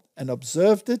Lord and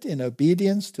observed it in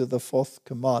obedience to the 4th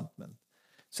commandment.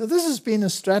 So this has been a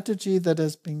strategy that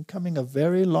has been coming a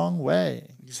very long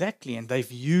way. Exactly. And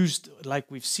they've used, like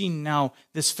we've seen now,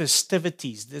 this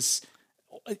festivities,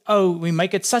 we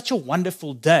make it such a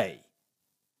wonderful day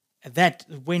that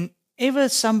whenever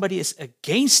somebody is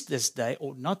against this day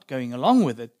or not going along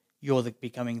with it, you're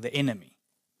becoming the enemy.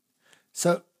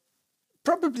 So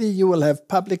probably you will have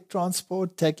public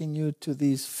transport taking you to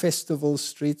these festival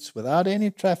streets without any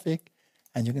traffic,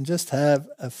 and you can just have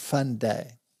a fun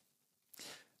day.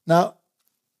 Now,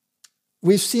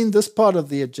 we've seen this part of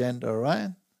the agenda, right?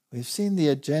 We've seen the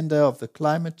agenda of the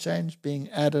climate change being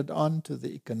added on to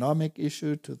the economic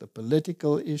issue, to the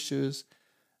political issues.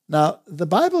 Now, the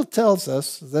Bible tells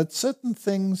us that certain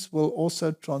things will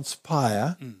also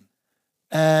transpire,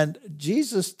 and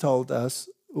Jesus told us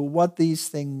what these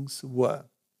things were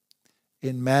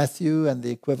in Matthew and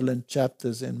the equivalent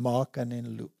chapters in Mark and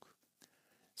in Luke.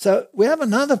 So we have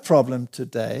another problem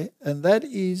today, and that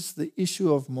is the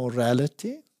issue of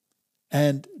morality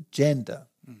and gender.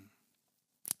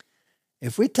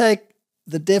 If we take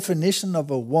the definition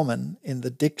of a woman in the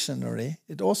dictionary,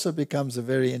 it also becomes a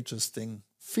very interesting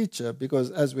feature because,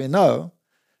 as we know,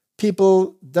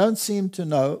 people don't seem to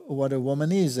know what a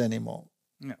woman is anymore.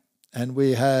 No. And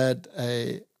we had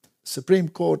a Supreme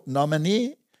Court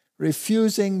nominee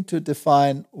refusing to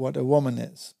define what a woman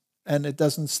is, and it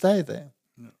doesn't stay there.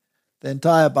 The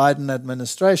entire Biden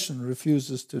administration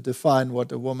refuses to define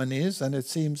what a woman is, and it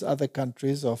seems other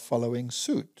countries are following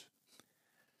suit.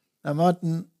 Now,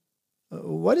 Martin,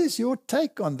 what is your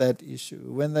take on that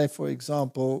issue? When they, for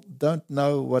example, don't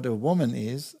know what a woman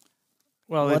is,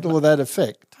 what will that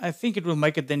affect? I think it will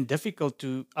make it then difficult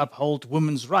to uphold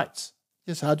women's rights.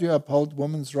 Yes, how do you uphold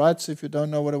women's rights if you don't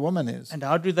know what a woman is? And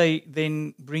how do they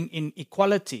then bring in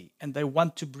equality? And they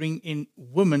want to bring in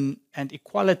women and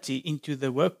equality into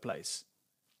the workplace.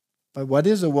 But what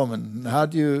is a woman? How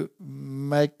do you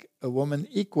make a woman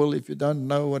equal if you don't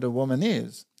know what a woman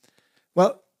is?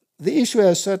 Well, the issue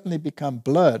has certainly become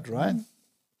blurred, right?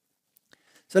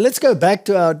 So let's go back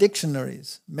to our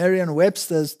dictionaries.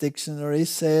 Merriam-Webster's dictionary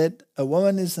said a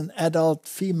woman is an adult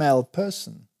female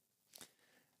person.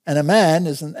 And a man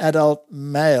is an adult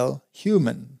male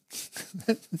human.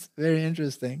 That's very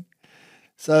interesting.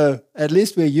 So at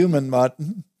least we're human,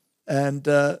 Martin. And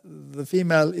the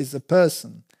female is a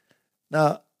person.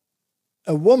 Now,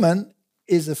 a woman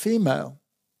is a female.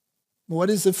 What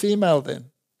is a female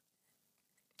then?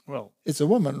 Well, it's a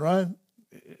woman, right?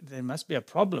 There must be a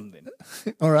problem then.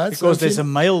 All right. Because there's a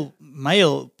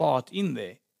male part in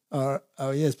there.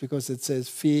 Oh, yes, because it says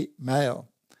female.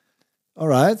 All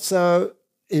right. So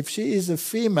if she is a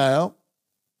female,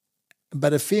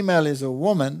 but a female is a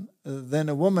woman, then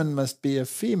a woman must be a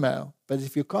female. But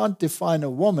if you can't define a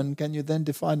woman, can you then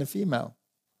define a female?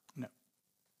 No.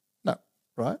 No,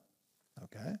 right?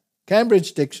 Okay.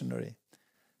 Cambridge Dictionary.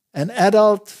 An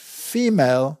adult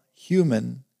female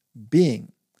human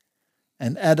being.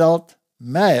 An adult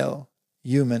male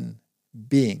human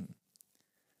being.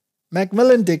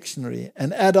 Macmillan Dictionary.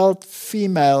 An adult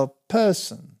female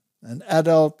person. An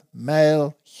adult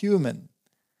male human.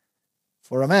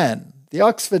 For a man. The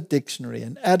Oxford Dictionary,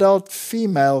 an adult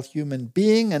female human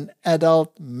being, an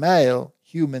adult male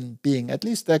human being. At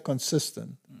least they're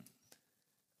consistent.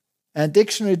 And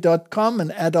dictionary.com,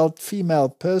 an adult female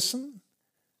person.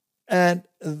 And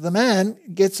the man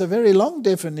gets a very long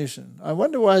definition. I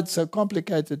wonder why it's so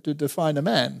complicated to define a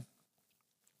man.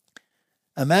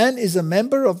 A man is a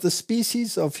member of the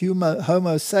species of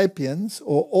Homo sapiens,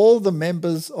 or all the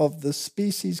members of the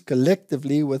species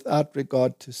collectively without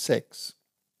regard to sex.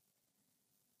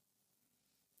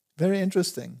 Very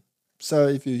interesting. So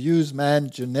if you use man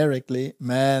generically,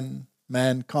 man,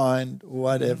 mankind,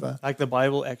 whatever. Like the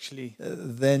Bible actually.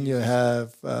 Then you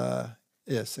have,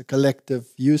 yes, a collective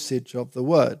usage of the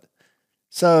word.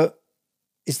 So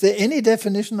is there any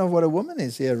definition of what a woman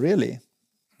is here, really?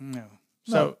 No.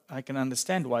 So I can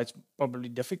understand why it's probably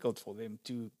difficult for them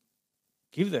to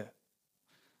give the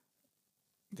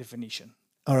definition.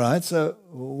 All right. So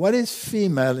what is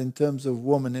female in terms of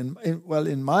woman?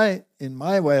 In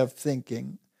my way of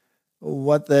thinking,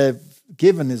 what they've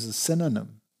given is a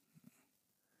synonym.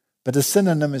 But a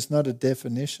synonym is not a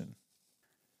definition.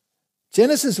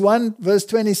 Genesis 1 verse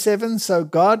 27, so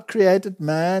God created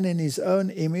man in his own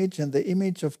image, and the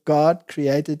image of God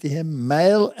created he him,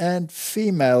 male and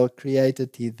female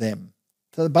created he them.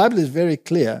 So the Bible is very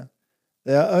clear.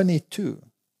 There are only two,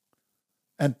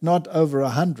 and not over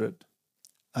 100.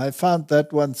 I found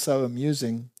that one so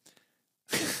amusing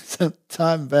some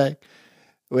time back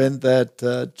when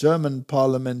that German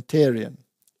parliamentarian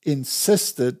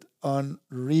insisted on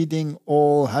reading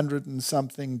all 100 and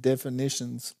something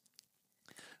definitions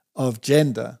of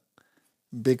gender,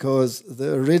 because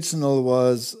the original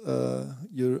was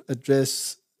you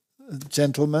address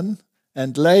gentlemen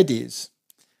and ladies,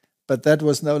 but that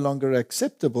was no longer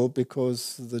acceptable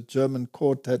because the German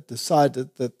court had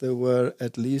decided that there were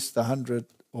at least 100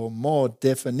 or more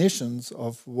definitions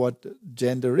of what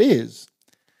gender is.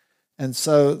 And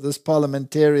so this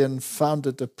parliamentarian found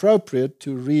it appropriate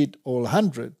to read all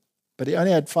 100, but he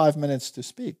only had 5 minutes to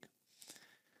speak.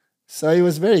 So he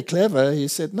was very clever. He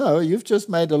said, no, you've just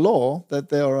made a law that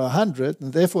there are 100,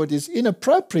 and therefore it is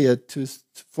inappropriate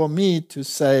for me to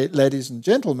say ladies and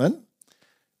gentlemen,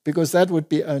 because that would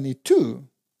be only 2.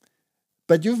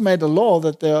 But you've made a law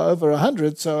that there are over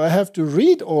 100, so I have to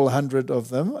read all 100 of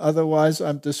them. Otherwise,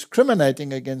 I'm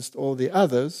discriminating against all the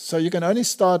others. So you can only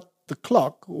start the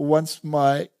clock once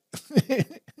my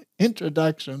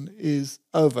introduction is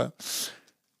over.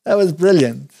 That was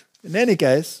brilliant. In any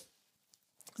case,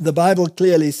 the Bible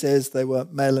clearly says they were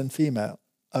male and female,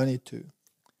 only 2.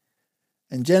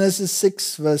 In Genesis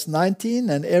 6, verse 19,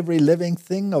 and every living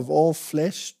thing of all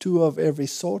flesh, 2 of every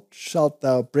sort, shalt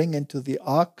thou bring into the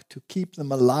ark to keep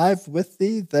them alive with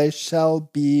thee. They shall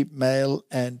be male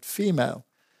and female.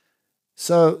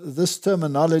 So this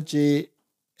terminology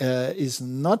is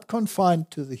not confined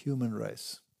to the human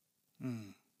race,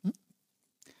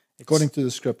 according to the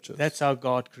scriptures. That's how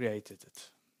God created it.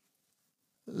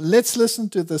 Let's listen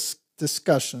to this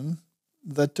discussion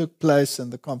that took place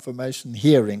in the confirmation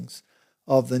hearings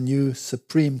of the new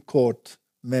Supreme Court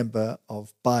member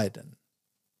of Biden.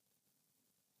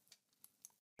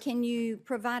 Can you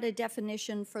provide a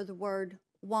definition for the word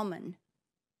woman?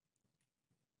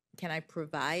 Can I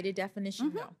provide a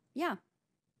definition? No, Yeah.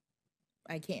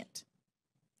 I can't.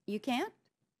 You can't?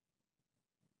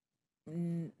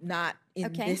 Not in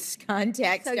Okay. this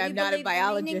context. So you I'm not a believe the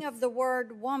biologist. meaning of the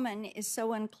word woman is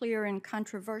so unclear and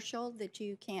controversial that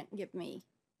you can't give me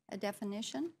a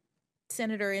definition?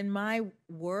 Senator, in my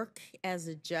work as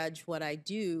a judge, what I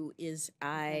do is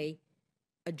I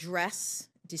address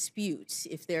disputes.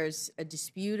 If there's a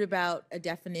dispute about a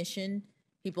definition,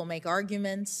 people make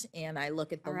arguments, and I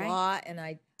look at the law and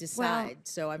I decide.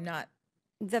 So I'm not.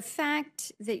 The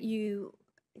fact that you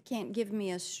can't give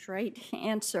me a straight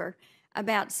answer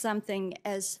about something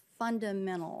as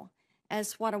fundamental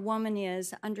as what a woman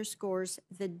is underscores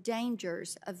the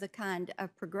dangers of the kind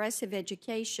of progressive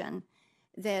education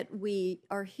that we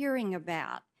are hearing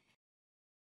about.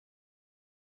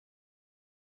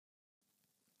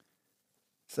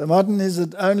 So, Martin, is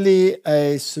it only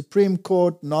a Supreme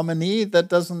Court nominee that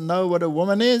doesn't know what a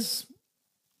woman is?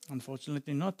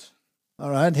 Unfortunately not.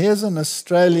 All right, here's an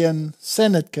Australian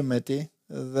Senate committee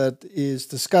that is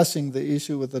discussing the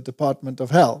issue with the Department of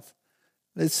Health.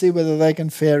 Let's see whether they can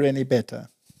fare any better.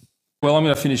 Well, I'm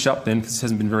going to finish up then, because this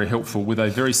hasn't been very helpful, with a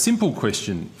very simple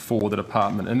question for the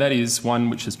department, and that is one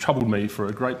which has troubled me for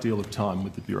a great deal of time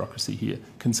with the bureaucracy here.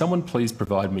 Can someone please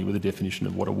provide me with a definition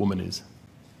of what a woman is?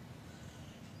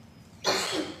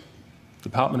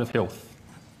 Department of Health.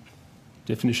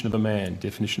 Definition of a man,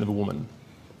 definition of a woman.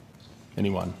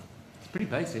 Anyone? It's pretty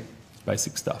basic.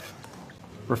 Basic stuff.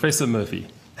 Professor Murphy.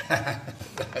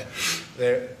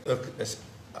 Look,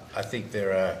 I think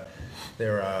there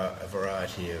are a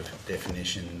variety of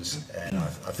definitions, and I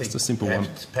think just a simple one.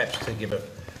 Perhaps to give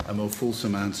a more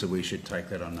fulsome answer, we should take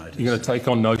that on notice. You're going to take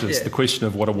on notice the question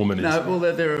of what a woman is. No, well,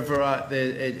 there are variety.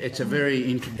 It's a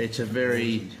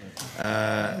very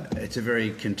it's a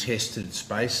very contested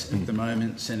space at the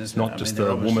moment, Senator. It's not just there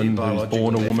are a woman obviously who's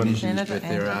born a woman. definitions, but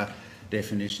there are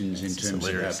definitions in terms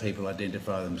of how people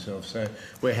identify themselves. So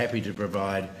we're happy to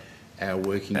provide our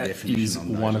working definition is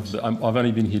on one those. of the. I've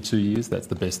only been here 2 years. That's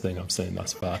the best thing I've seen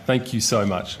thus far. Thank you so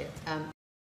much.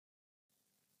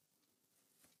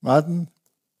 Martin,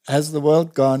 has the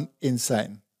world gone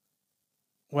insane?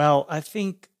 Well, I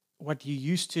think what you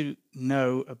used to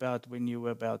know about when you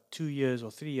were about 2 years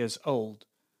or 3 years old,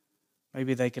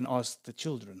 maybe they can ask the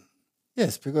children.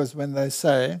 Yes, because when they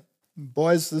say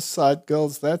boys this side,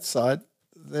 girls that side,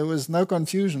 there was no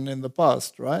confusion in the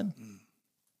past, right?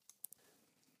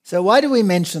 So why do we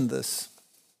mention this?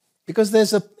 Because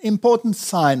there's an important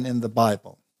sign in the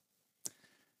Bible.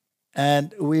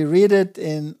 And we read it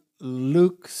in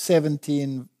Luke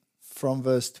 17 from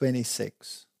verse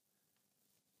 26.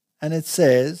 And it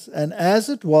says, "And as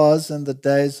it was in the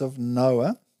days of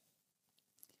Noah,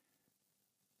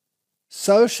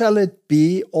 so shall it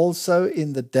be also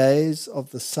in the days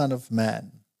of the Son of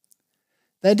Man.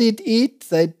 They did eat,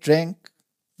 they drank,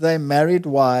 they married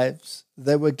wives,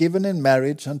 they were given in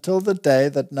marriage until the day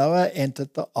that Noah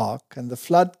entered the ark, and the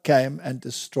flood came and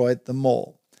destroyed them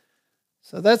all."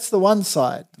 So that's the one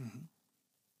side.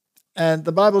 And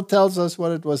the Bible tells us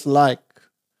what it was like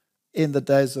in the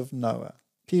days of Noah.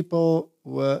 People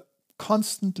were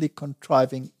constantly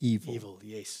contriving evil. Evil,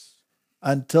 yes.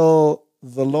 Until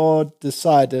the Lord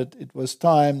decided it was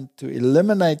time to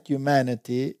eliminate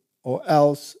humanity, or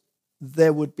else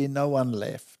there would be no one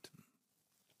left.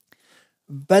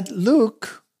 But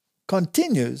Luke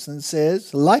continues and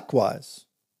says, "Likewise,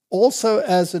 also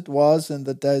as it was in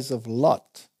the days of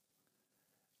Lot,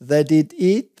 they did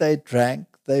eat, they drank,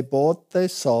 they bought, they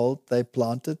sold, they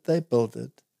planted, they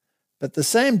builded. But the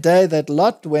same day that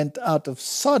Lot went out of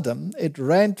Sodom, it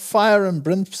rained fire and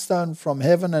brimstone from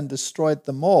heaven and destroyed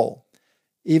them all.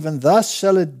 Even thus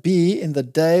shall it be in the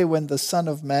day when the Son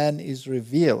of Man is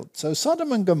revealed." So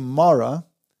Sodom and Gomorrah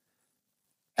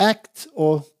act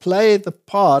or play the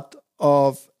part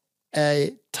of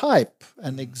a type,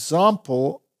 an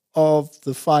example of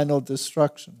the final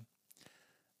destruction.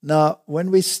 Now,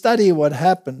 when we study what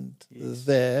happened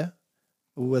there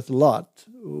with Lot,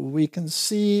 we can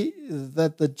see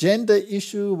that the gender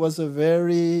issue was a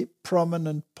very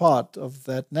prominent part of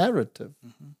that narrative.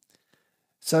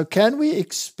 So can we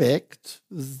expect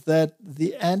that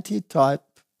the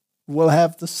antitype will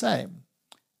have the same?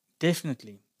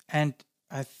 Definitely. And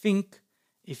I think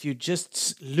if you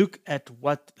just look at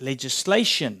what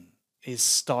legislation is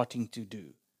starting to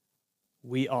do,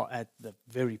 we are at the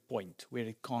very point where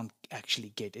it can't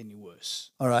actually get any worse.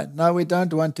 All right. Now, we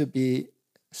don't want to be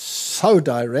so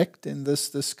direct in this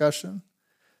discussion,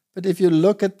 but if you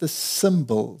look at the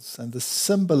symbols and the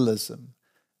symbolism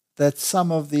that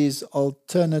some of these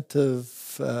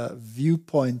alternative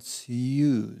viewpoints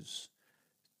use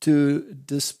to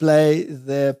display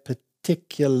their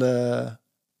particular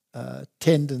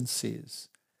tendencies,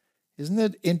 isn't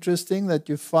it interesting that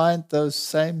you find those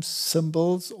same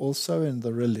symbols also in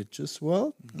the religious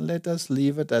world? Let us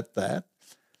leave it at that.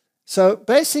 So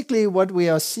basically what we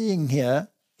are seeing here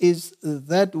is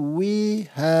that we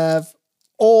have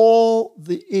all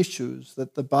the issues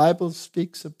that the Bible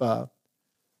speaks about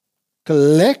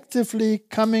collectively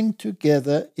coming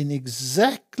together in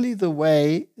exactly the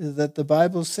way that the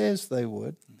Bible says they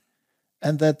would,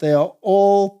 and that they are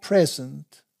all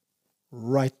present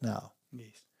right now.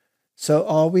 Yes. So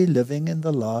are we living in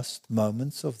the last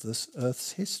moments of this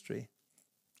earth's history?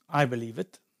 I believe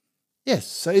it. Yes.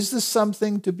 So is this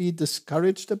something to be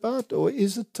discouraged about, or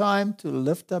is it time to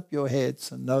lift up your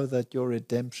heads and know that your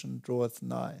redemption draweth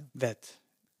nigh? That's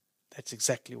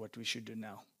exactly what we should do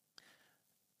now.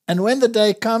 And when the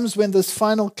day comes when this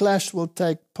final clash will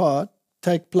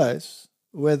take place,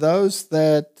 where those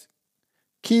that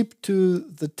keep to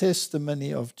the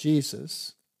testimony of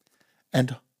Jesus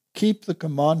and keep the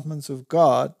commandments of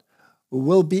God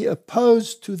will be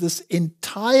opposed to this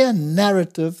entire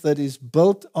narrative that is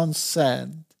built on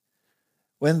sand.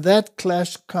 When that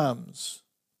clash comes,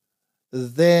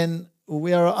 then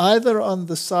we are either on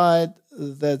the side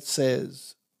that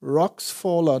says rocks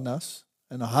fall on us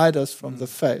and hide us from the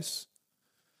face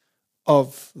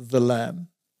of the Lamb,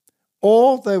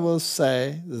 or they will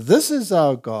say, "This is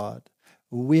our God,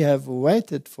 we have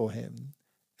waited for him,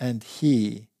 and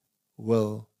he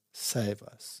will save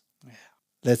us." Yeah.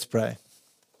 Let's pray.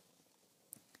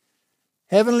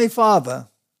 Heavenly Father,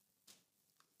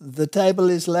 the table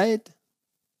is laid.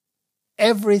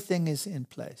 Everything is in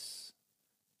place.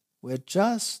 We're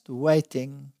just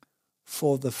waiting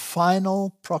for the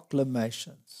final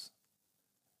proclamations.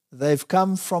 They've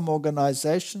come from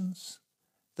organizations.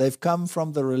 They've come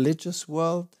from the religious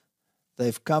world.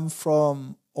 They've come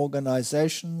from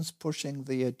organizations pushing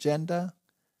the agenda.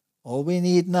 All we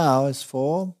need now is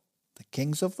for the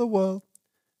kings of the world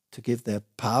to give their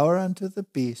power unto the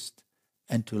beast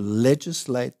and to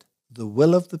legislate the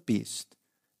will of the beast,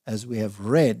 as we have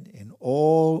read in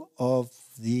all of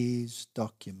these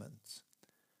documents.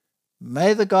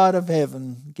 May the God of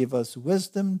heaven give us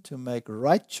wisdom to make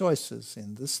right choices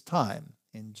in this time.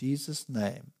 In Jesus'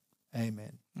 name,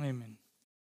 amen. Amen.